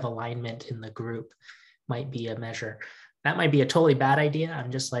that kind of alignment in the group might be a measure. That might be a totally bad idea. I'm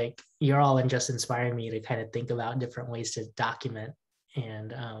just like, you're all just inspiring me to kind of think about different ways to document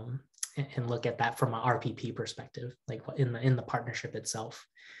and look at that from an RPP perspective, like in the partnership itself.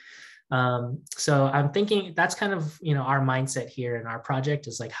 So I'm thinking that's kind of, our mindset here in our project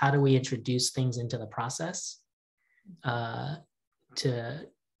is like, how do we introduce things into the process to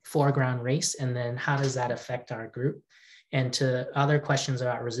foreground race? And then how does that affect our group? And to other questions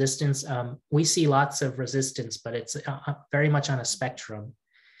about resistance, we see lots of resistance, but it's very much on a spectrum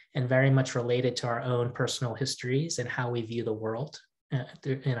and very much related to our own personal histories and how we view the world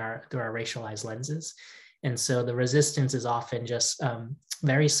through our racialized lenses. And so the resistance is often just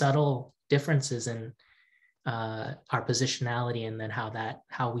very subtle differences in our positionality, and then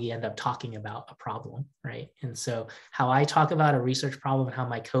how we end up talking about a problem, right? And so how I talk about a research problem and how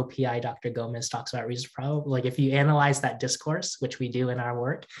my co-PI, Dr. Gomez, talks about research problem, like if you analyze that discourse, which we do in our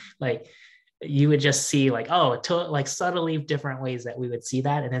work, like you would just see like, like subtly different ways that we would see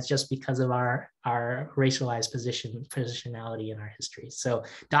that. And it's just because of our racialized positionality in our history. So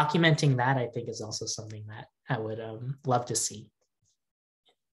documenting that, I think, is also something that I would love to see.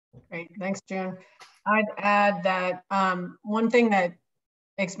 Great, thanks, June. I'd add that one thing that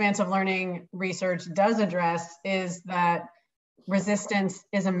expansive learning research does address is that resistance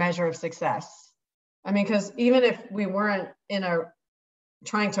is a measure of success. I mean, because even if we weren't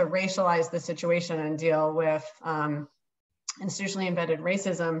trying to racialize the situation and deal with institutionally embedded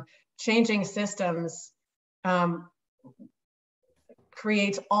racism, changing systems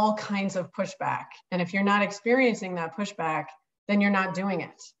creates all kinds of pushback. And if you're not experiencing that pushback, then you're not doing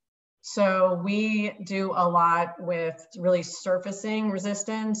it. So we do a lot with really surfacing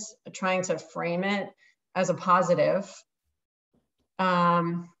resistance, trying to frame it as a positive,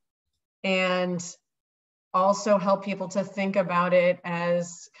 and also help people to think about it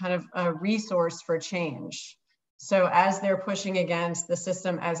as kind of a resource for change. So as they're pushing against the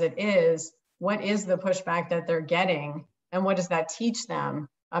system as it is, what is the pushback that they're getting? And what does that teach them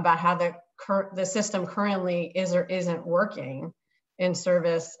about how the system currently is or isn't working in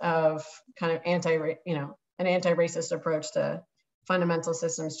service of kind of an anti-racist approach to fundamental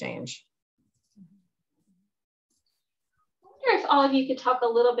systems change? I wonder if all of you could talk a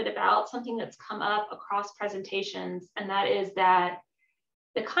little bit about something that's come up across presentations, and that is that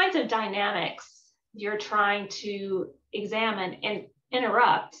the kinds of dynamics you're trying to examine and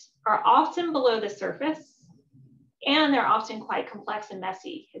interrupt are often below the surface, and they're often quite complex and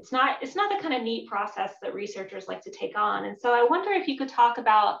messy. It's not the kind of neat process that researchers like to take on. And so I wonder if you could talk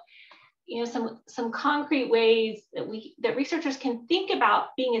about, some concrete ways that researchers can think about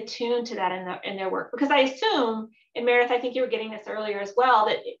being attuned to that in their work. Because I assume, and Meredith, I think you were getting this earlier as well,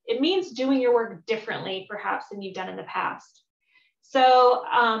 that it means doing your work differently, perhaps, than you've done in the past. So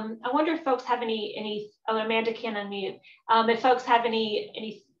I wonder if folks have any Amanda can unmute, if folks have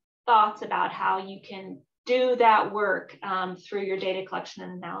any thoughts about how you can do that work through your data collection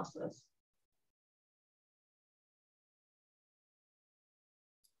and analysis.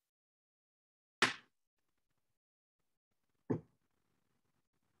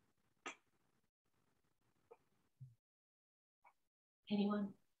 Anyone?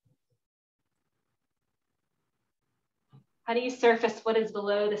 How do you surface what is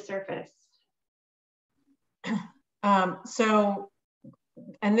below the surface?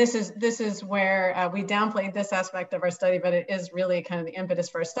 And this is where we downplayed this aspect of our study, but it is really kind of the impetus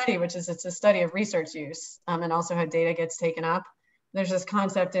for our study, which is it's a study of research use and also how data gets taken up. There's this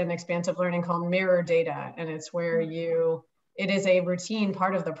concept in expansive learning called mirror data, and it's where it is a routine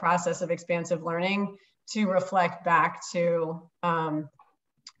part of the process of expansive learning to reflect back to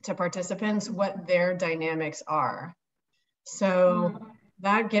participants what their dynamics are. So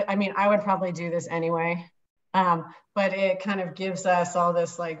I mean, I would probably do this anyway, but it kind of gives us all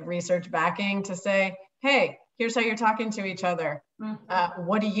this like research backing to say, hey, here's how you're talking to each other.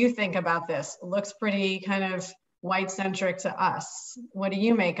 What do you think about this? Looks pretty kind of white-centric to us. What do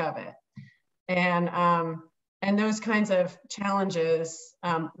you make of it? And those kinds of challenges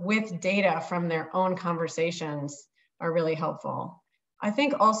with data from their own conversations are really helpful. I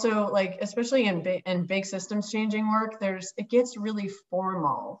think also, like, especially in big systems changing work, it gets really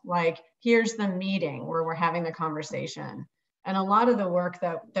formal. Like, here's the meeting where we're having the conversation. And a lot of the work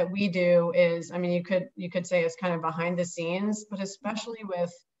that we do is, I mean, you could say it's kind of behind the scenes, but especially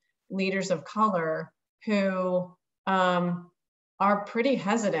with leaders of color who are pretty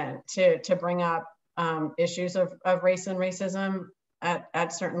hesitant to bring up issues of race and racism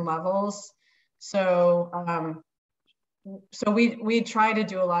at certain levels. So we try to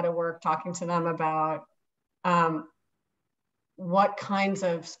do a lot of work talking to them about what kinds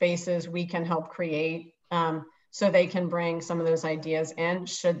of spaces we can help create so they can bring some of those ideas in.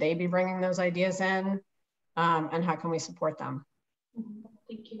 Should they be bringing those ideas in? And how can we support them?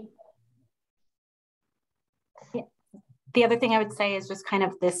 Thank you. The other thing I would say is just kind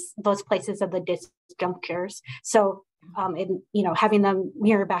of those places of the disjunctures. So having them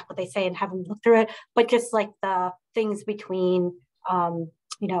mirror back what they say and have them look through it, but just like the things between,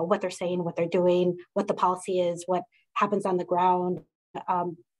 what they're saying, what they're doing, what the policy is, what happens on the ground.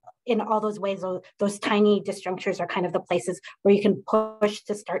 In all those ways, those tiny disjunctures are kind of the places where you can push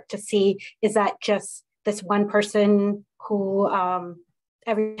to start to see, is that just this one person who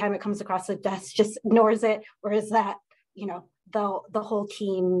every time it comes across the desk just ignores it, or is that, the whole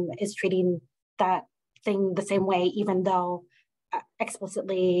team is treating that thing the same way, even though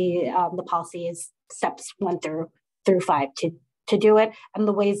explicitly the policy is steps 1 through 5 to do it, and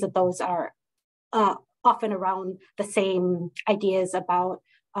the ways that those are often around the same ideas about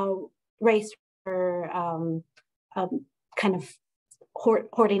race or kind of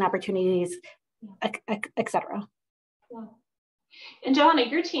hoarding opportunities, etc. Yeah. And Joanna,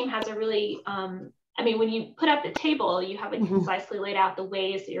 your team has a really, when you put up the table, you have it concisely laid out the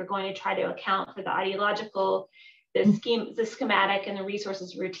ways that you're going to try to account for the ideological, the schematic, and the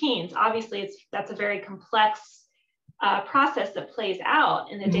resources routines. Obviously, that's a very complex process that plays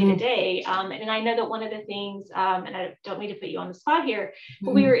out in the day-to-day. And I know that one of the things, and I don't mean to put you on the spot here,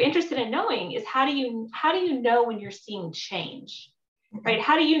 but we were interested in knowing is how do you know when you're seeing change, right?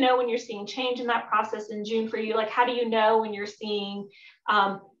 How do you know when you're seeing change in that process in June for you? Like, how do you know when you're seeing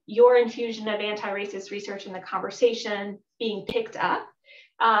your infusion of anti-racist research in the conversation being picked up?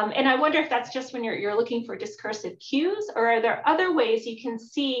 And I wonder if that's just when you're looking for discursive cues, or are there other ways you can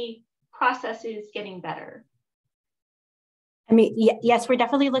see processes getting better? I mean, yes, we're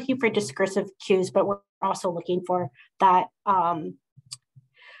definitely looking for discursive cues, but we're also looking for that,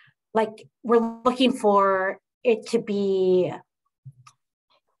 we're looking for it to be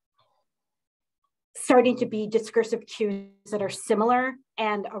starting to be discursive cues that are similar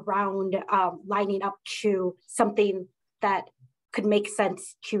and around lining up to something that could make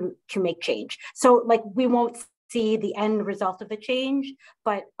sense to make change. So like, we won't see the end result of the change,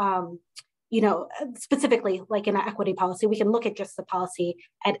 but specifically like in an equity policy, we can look at just the policy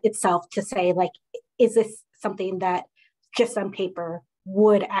at itself to say, like, is this something that just on paper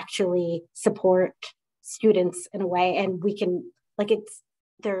would actually support students in a way? And we can, like, it's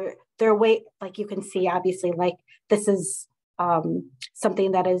there are way, like, you can see obviously, like, this is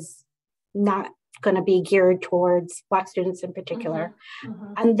something that is not going to be geared towards Black students in particular.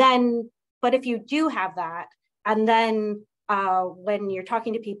 And then, but if you do have that, and then when you're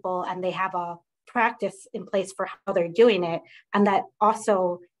talking to people and they have a practice in place for how they're doing it, and that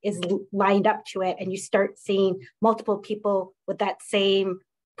also is lined up to it, and you start seeing multiple people with that same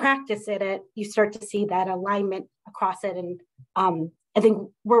practice in it, you start to see that alignment across it. And I think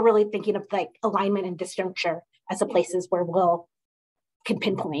we're really thinking of like alignment and disjuncture as the places where we'll can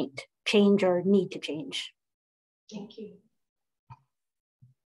pinpoint change or need to change. Thank you.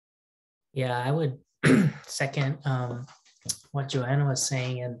 Yeah, I would second what Joanna was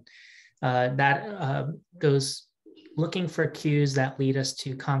saying, and that those looking for cues that lead us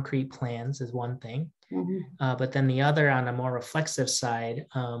to concrete plans is one thing. But then the other, on a more reflexive side,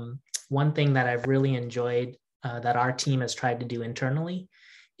 one thing that I've really enjoyed that our team has tried to do internally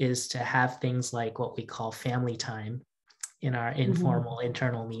is to have things like what we call family time in our informal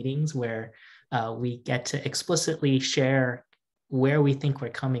internal meetings, where we get to explicitly share where we think we're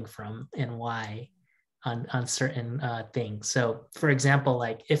coming from and why on certain things. So for example,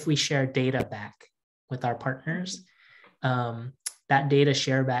 like if we share data back with our partners, that data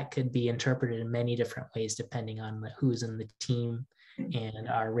share back could be interpreted in many different ways depending on who's in the team and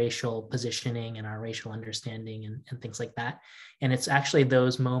our racial positioning and our racial understanding and things like that. And it's actually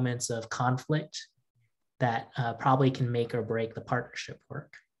those moments of conflict that probably can make or break the partnership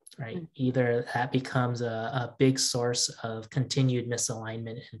work, right? Either that becomes a big source of continued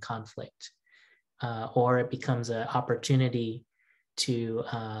misalignment and conflict, or it becomes an opportunity to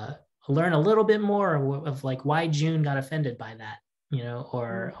learn a little bit more of like why June got offended by that, you know,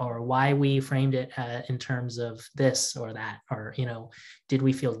 or why we framed it in terms of this or that, or, you know, did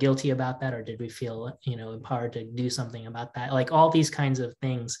we feel guilty about that, or did we feel, you know, empowered to do something about that? Like all these kinds of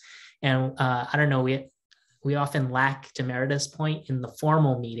things. And I don't know, we often lack, to Meredith's point, in the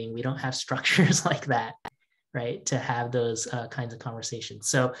formal meeting, we don't have structures like that, right, to have those kinds of conversations.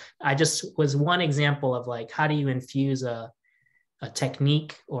 So I just was one example of like, how do you infuse a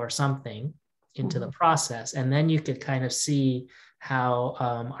technique or something into the process? And then you could kind of see how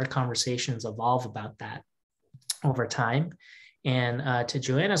our conversations evolve about that over time. And to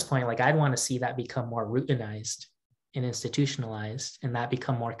Joanna's point, like I'd want to see that become more routinized and institutionalized, and that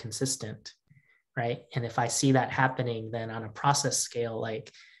become more consistent, right? And if I see that happening, then on a process scale,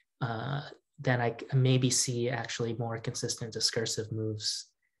 like then I maybe see actually more consistent discursive moves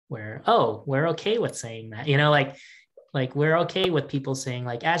where, oh, we're okay with saying that, you know, like we're okay with people saying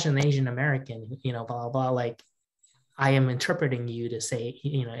like, as an Asian American, you know, blah, blah, like I am interpreting you to say,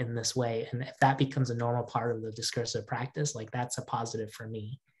 you know, in this way. And if that becomes a normal part of the discursive practice, like that's a positive for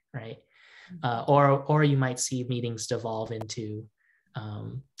me, right? Or you might see meetings devolve into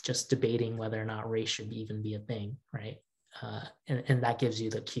just debating whether or not race should even be a thing, right? And that gives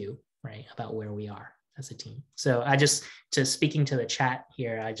you the cue, right, about where we are as a team. So speaking to the chat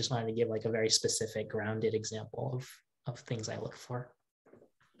here, I just wanted to give like a very specific grounded example of things I look for.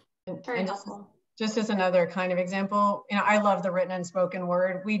 Very helpful. Just as another kind of example, you know, I love the written and spoken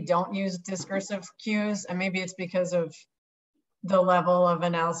word. We don't use discursive cues, and maybe it's because of the level of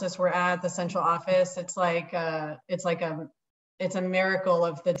analysis we're at, the central office. It's a miracle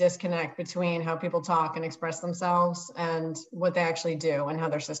of the disconnect between how people talk and express themselves and what they actually do and how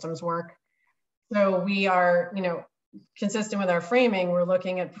their systems work. So we are, you know, consistent with our framing, we're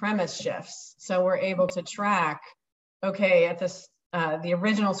looking at premise shifts. So we're able to track, okay, at this, the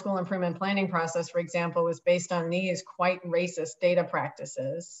original school improvement planning process, for example, was based on these quite racist data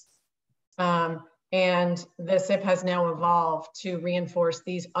practices. And the SIP has now evolved to reinforce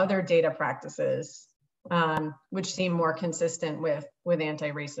these other data practices, which seem more consistent with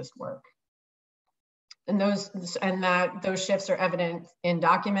anti-racist work. And those shifts are evident in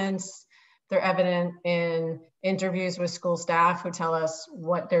documents. They're evident in interviews with school staff who tell us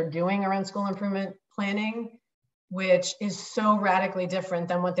what they're doing around school improvement planning, which is so radically different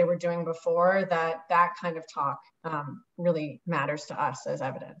than what they were doing before that kind of talk really matters to us as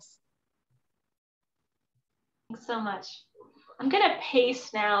evidence. Thanks so much. I'm going to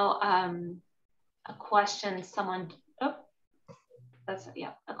paste now a question someone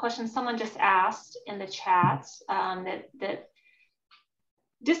just asked in the chat that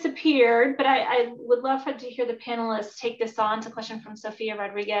disappeared, but I would love to hear the panelists take this on. It's a question from Sophia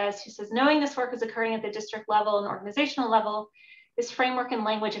Rodriguez, who says, knowing this work is occurring at the district level and organizational level, this framework and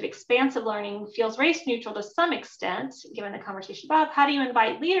language of expansive learning feels race neutral to some extent, given the conversation above. How do you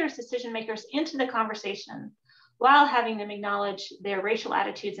invite leaders, decision makers into the conversation while having them acknowledge their racial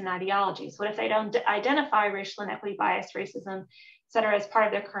attitudes and ideologies? What if they don't identify racial inequity, bias, racism, et cetera, as part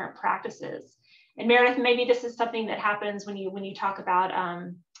of their current practices? And Meredith, maybe this is something that happens when you talk about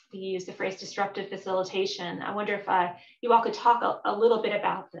the use of phrase disruptive facilitation. I wonder if you all could talk a little bit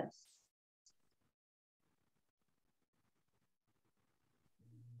about this.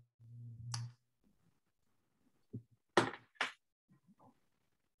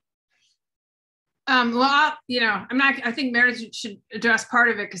 Well, I think Meredith should address part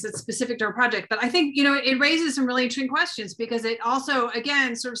of it because it's specific to our project, but I think, it raises some really interesting questions because it also,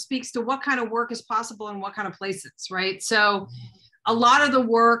 again, sort of speaks to what kind of work is possible in what kind of places, right? So a lot of the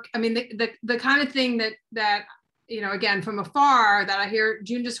work, I mean, the kind of thing that, again, from afar that I hear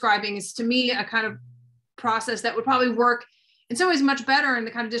June describing is to me a kind of process that would probably work in some ways much better in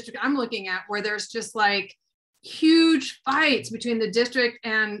the kind of district I'm looking at, where there's just like huge fights between the district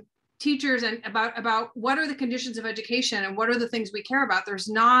and teachers and about what are the conditions of education and what are the things we care about.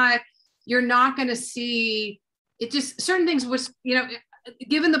 You're not going to see it. Just certain things was,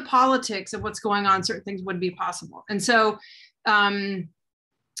 given the politics of what's going on, certain things wouldn't be possible. And so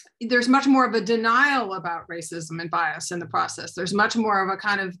there's much more of a denial about racism and bias in the process. There's much more of a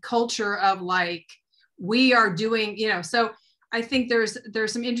kind of culture of like, we are doing, so I think there's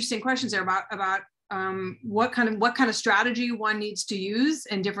some interesting questions there about what kind of strategy one needs to use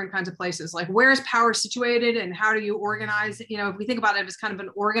in different kinds of places. Like, where is power situated and how do you organize? You know, if we think about it as kind of an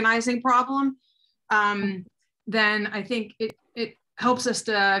organizing problem, then I think it helps us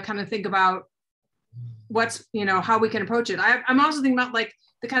to kind of think about what's, you know, how we can approach it. I'm also thinking about like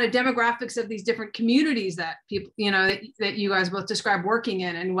the kind of demographics of these different communities that people, you know, that you guys both describe working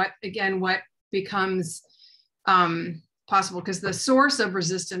in, and what becomes possible, because the source of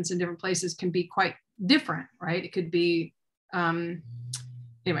resistance in different places can be quite different, right? It could be,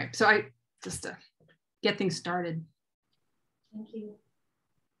 anyway, so I just to get things started. Thank you.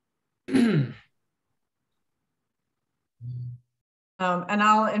 And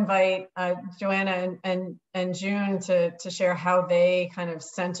I'll invite Joanna and June to share how they kind of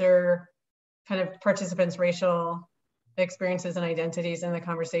center kind of participants' racial experiences and identities in the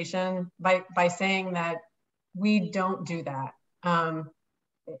conversation by saying that we don't do that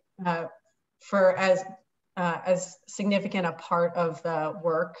for as significant a part of the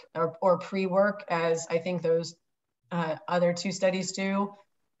work or pre-work as I think those other two studies do,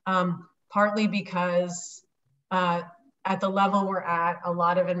 partly because at the level we're at, a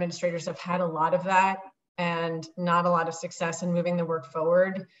lot of administrators have had a lot of that and not a lot of success in moving the work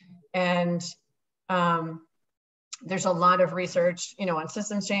forward. And there's a lot of research, you know, on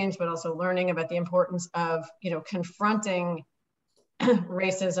systems change, but also learning about the importance of, you know, confronting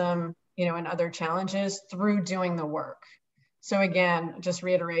racism, you know, and other challenges through doing the work. So again, just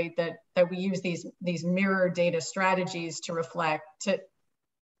reiterate that we use these mirror data strategies to reflect,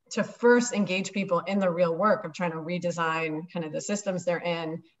 to first engage people in the real work of trying to redesign kind of the systems they're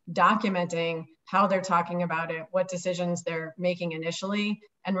in, documenting how they're talking about it, what decisions they're making initially,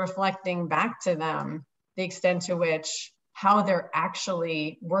 and reflecting back to them the extent to which how they're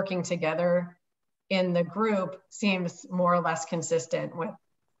actually working together in the group seems more or less consistent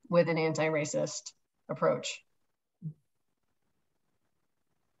with an anti-racist approach.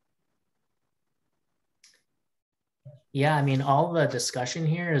 Yeah, I mean, all the discussion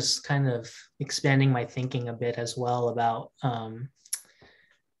here is kind of expanding my thinking a bit as well about,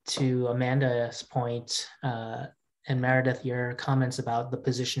 to Amanda's point, and Meredith, your comments about the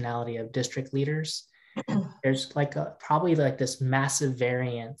positionality of district leaders. There's like probably like this massive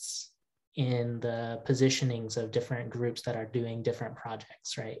variance in the positionings of different groups that are doing different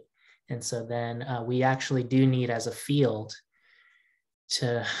projects, right? And so then we actually do need, as a field,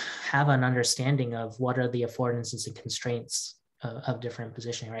 to have an understanding of what are the affordances and constraints of different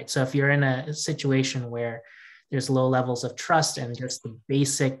positioning, right? So if you're in a situation where there's low levels of trust and just the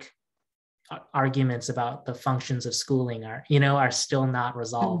basic arguments about the functions of schooling are still not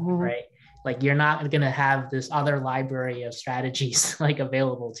resolved, right? Like, you're not going to have this other library of strategies like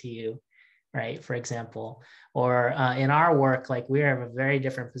available to you, right? For example, or in our work, like, we have a very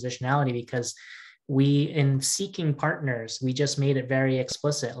different positionality because we, in seeking partners, we just made it very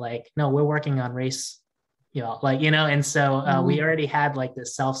explicit, like, no, we're working on race, and so we already had like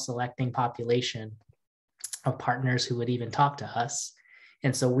this self-selecting population of partners who would even talk to us.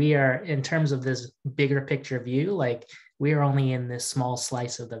 And so we are, in terms of this bigger picture view, like, we are only in this small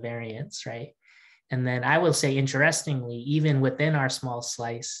slice of the variance, right? And then I will say, interestingly, even within our small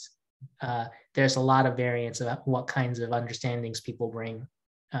slice, there's a lot of variance about what kinds of understandings people bring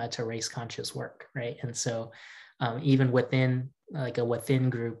to race conscious work, right? And so even within like a within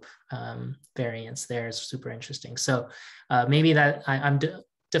group variance there is super interesting. So maybe that I'm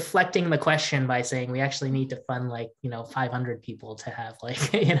deflecting the question by saying we actually need to fund like 500 people to have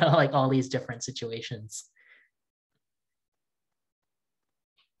like like all these different situations.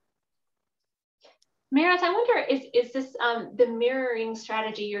 Meredith, I wonder, is this the mirroring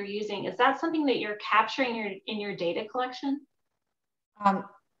strategy you're using, is that something that you're capturing in your data collection?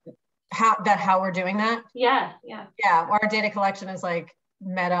 How we're doing that? Yeah. Our data collection is like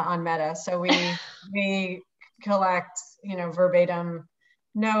meta on meta. So we collect verbatim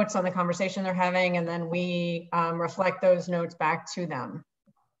notes on the conversation they're having, and then we reflect those notes back to them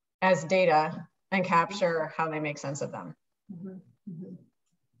as data and capture how they make sense of them.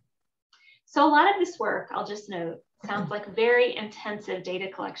 So a lot of this work, I'll just note, sounds like very intensive data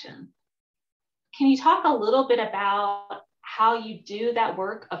collection. Can you talk a little bit about how you do that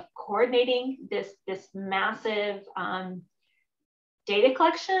work of coordinating this massive data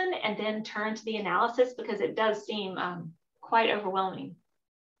collection and then turn to the analysis, because it does seem quite overwhelming?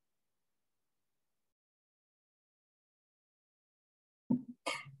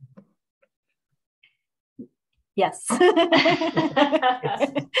 Yes.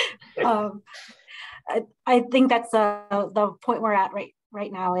 I think that's the point we're at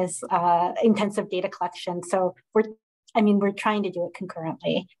right now is intensive data collection. So we're I mean, we're trying to do it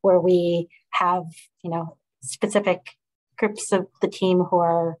concurrently where we have, specific groups of the team who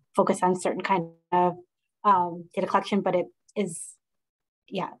are focused on certain kind of data collection, but it is,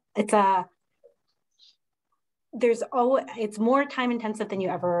 it's more time intensive than you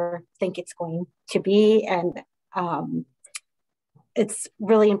ever think it's going to be. And it's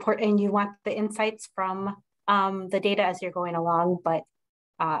really important. And you want the insights from the data as you're going along. But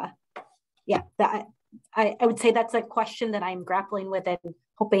I would say that's a question that I'm grappling with and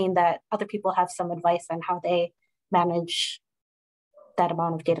hoping that other people have some advice on how they manage that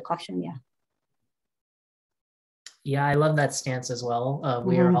amount of data collection. Yeah, I love that stance as well.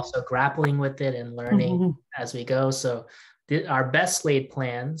 We are also grappling with it and learning as we go. So our best laid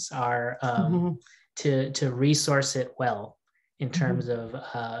plans are to resource it well in terms of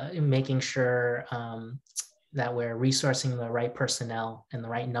making sure that we're resourcing the right personnel and the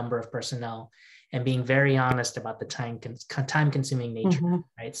right number of personnel and being very honest about the time-consuming nature,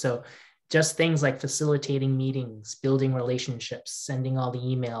 right? So just things like facilitating meetings, building relationships, sending all the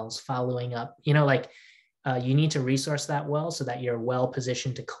emails, following up, you need to resource that well so that you're well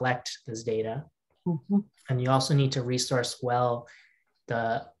positioned to collect this data. And you also need to resource well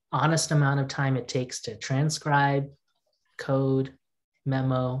the honest amount of time it takes to transcribe, code,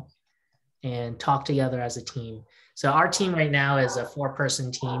 memo, and talk together as a team. So our team right now is a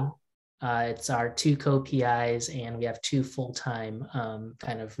 4-person team. It's our 2 co-PIs, and we have 2 full-time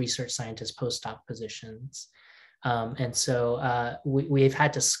kind of research scientist postdoc positions. And so we've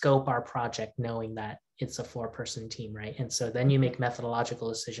had to scope our project knowing that it's a 4-person team, right? And so then you make methodological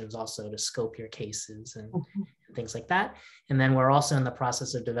decisions also to scope your cases and things like that. And then we're also in the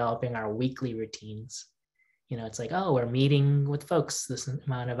process of developing our weekly routines. It's like, oh, we're meeting with folks this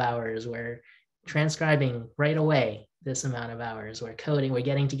amount of hours, we're transcribing right away this amount of hours, we're coding, we're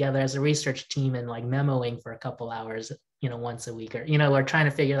getting together as a research team and like memoing for a couple hours, once a week, or, we're trying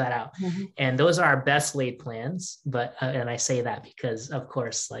to figure that out. And those are our best laid plans. But, and I say that because of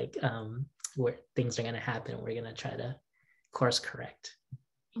course, like where things are going to happen, we're going to try to course correct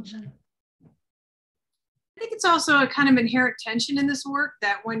each time. I think it's also a kind of inherent tension in this work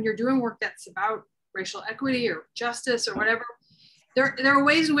that when you're doing work that's about racial equity or justice or whatever, there are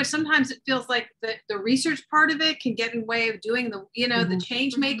ways in which sometimes it feels like the research part of it can get in the way of doing the, the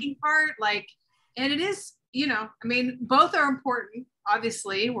change making part. Like, and it is, I mean, both are important.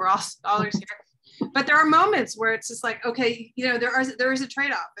 Obviously, we're all scholars here, but there are moments where it's just like, okay, there is a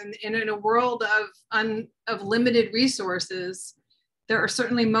trade-off, and in a world of limited resources, there are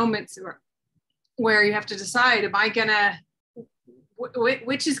certainly moments where you have to decide, am I gonna,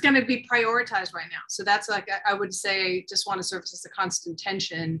 which is going to be prioritized right now. So that's like, I would say, just want to serve as a constant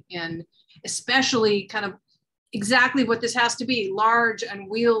tension, and especially kind of exactly what this has to be: large,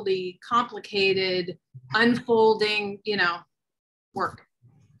 unwieldy, complicated, unfolding, work.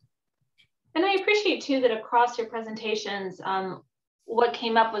 And I appreciate too that across your presentations, what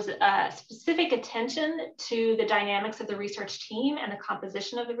came up was a specific attention to the dynamics of the research team and the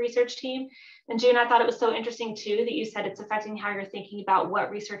composition of the research team. And June, I thought it was so interesting too that you said it's affecting how you're thinking about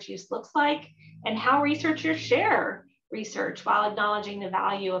what research use looks like and how researchers share research while acknowledging the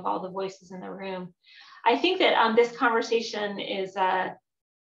value of all the voices in the room. I think that this conversation is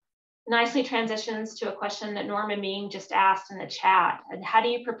nicely transitions to a question that Norma Ming just asked in the chat. And how do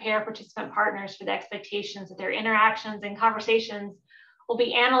you prepare participant partners for the expectations that their interactions and conversations will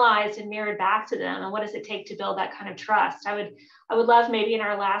be analyzed and mirrored back to them? And what does it take to build that kind of trust? I would love maybe in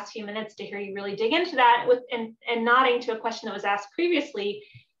our last few minutes to hear you really dig into that and nodding to a question that was asked previously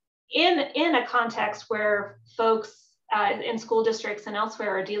in a context where folks in school districts and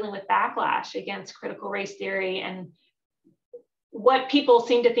elsewhere are dealing with backlash against critical race theory and what people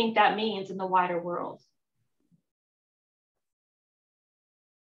seem to think that means in the wider world.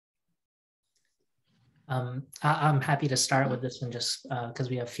 I'm happy to start with this one just because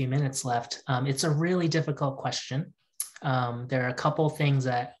we have a few minutes left. It's a really difficult question. There are a couple things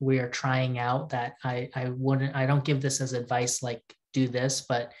that we are trying out that I don't give this as advice like do this,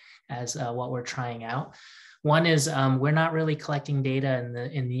 but as what we're trying out. One is we're not really collecting data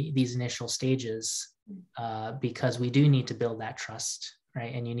in these initial stages because we do need to build that trust,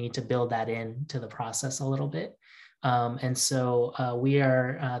 right? And you need to build that into the process a little bit. And so we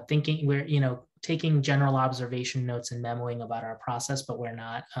are thinking, we're taking general observation notes and memoing about our process, but we're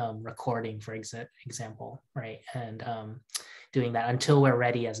not recording, for example, right? And doing that until we're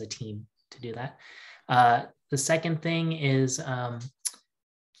ready as a team to do that. The second thing is,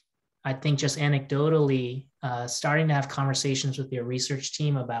 I think just anecdotally, starting to have conversations with your research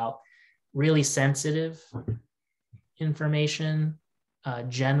team about really sensitive information,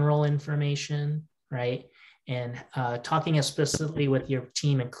 general information, right? and talking explicitly with your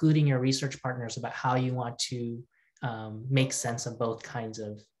team, including your research partners, about how you want to make sense of both kinds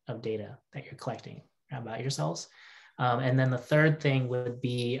of data that you're collecting about yourselves. And then the third thing would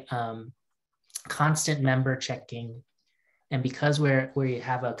be constant member checking. And because we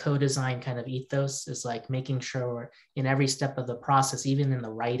have a co-design kind of ethos, is like making sure we're in every step of the process, even in the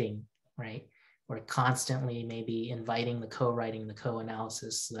writing, right? We're constantly maybe inviting the co-writing, the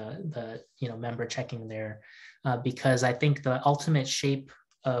co-analysis, the member checking there, because I think the ultimate shape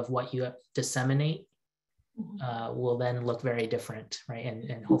of what you disseminate will then look very different, right?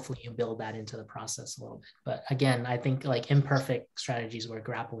 And hopefully you build that into the process a little bit. But again, I think like imperfect strategies, we're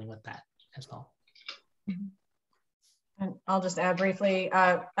grappling with that as well. And I'll just add briefly,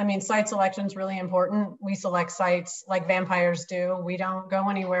 I mean, site selection is really important. We select sites like vampires do. We don't go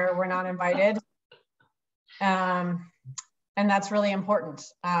anywhere we're not invited. And that's really important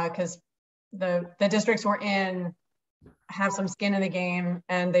because the districts we're in have some skin in the game,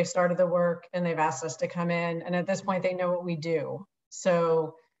 and they've started the work and they've asked us to come in. And at this point, they know what we do.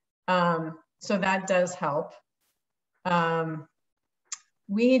 So, so that does help.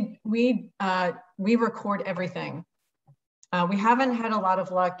 We record everything. We haven't had a lot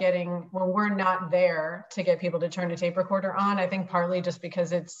of luck getting, when we're not there, to get people to turn a tape recorder on. I think partly just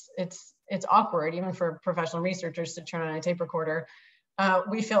because it's awkward, even for professional researchers, to turn on a tape recorder.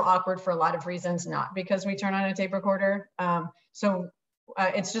 We feel awkward for a lot of reasons, not because we turn on a tape recorder. So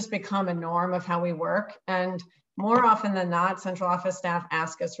it's just become a norm of how we work. And more often than not, central office staff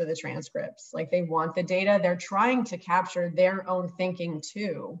ask us for the transcripts. Like, they want the data. They're trying to capture their own thinking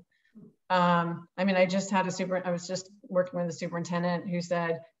too. I mean, I was just working with a superintendent who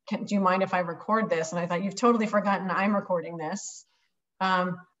said, do you mind if I record this? And I thought, you've totally forgotten I'm recording this.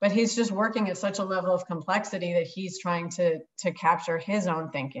 But he's just working at such a level of complexity that he's trying to capture his own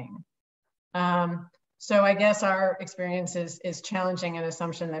thinking. So I guess our experience is challenging an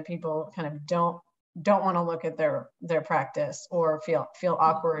assumption that people kind of don't want to look at their practice or feel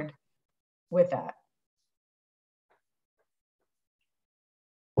awkward with that.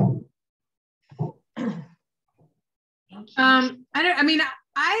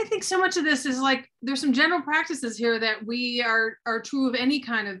 I think so much of this is like, there's some general practices here that we are true of any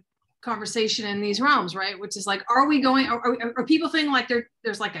kind of conversation in these realms, right? Which is like, are people feeling like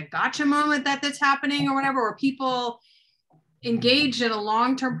there's like a gotcha moment that's happening or whatever, or people engaged in a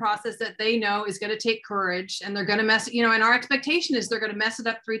long-term process that they know is going to take courage, and they're going to mess, and our expectation is they're going to mess it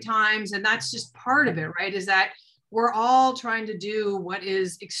up 3 times. And that's just part of it, right? Is that we're all trying to do what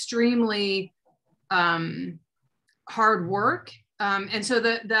is extremely hard work. And so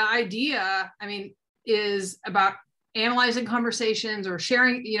the idea, I mean, is about analyzing conversations or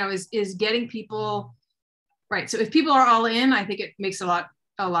sharing, is getting people, right? So if people are all in, I think it makes a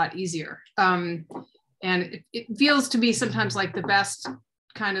lot easier. And it feels to be sometimes like the best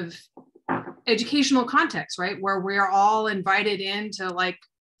kind of educational context, right? Where we're all invited in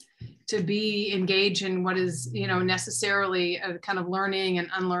to be engaged in what is, necessarily a kind of learning and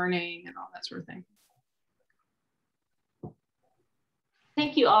unlearning and all that sort of thing.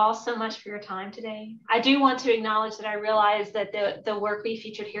 Thank you all so much for your time today. I do want to acknowledge that I realize that the work we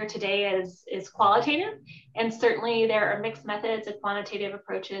featured here today is qualitative, and certainly there are mixed methods of quantitative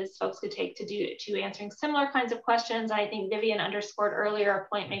approaches folks could take to answering similar kinds of questions. I think Vivian underscored earlier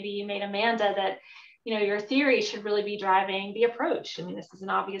a point maybe you made, Amanda, that your theory should really be driving the approach. I mean, this is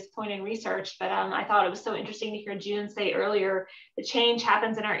an obvious point in research, but I thought it was so interesting to hear June say earlier, the change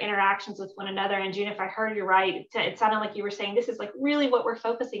happens in our interactions with one another. And June, if I heard you right, it sounded like you were saying this is like really what we're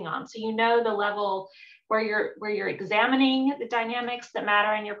focusing on. So the level where you're examining the dynamics that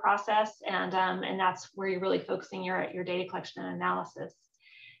matter in your process, and that's where you're really focusing your data collection and analysis.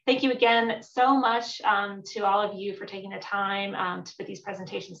 Thank you again so much to all of you for taking the time to put these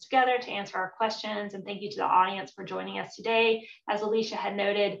presentations together, to answer our questions. And thank you to the audience for joining us today. As Alicia has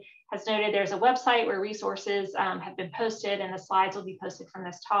noted, there's a website where resources have been posted, and the slides will be posted from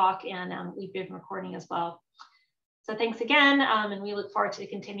this talk, and we've been recording as well. So thanks again, and we look forward to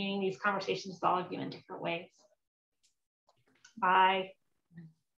continuing these conversations with all of you in different ways. Bye.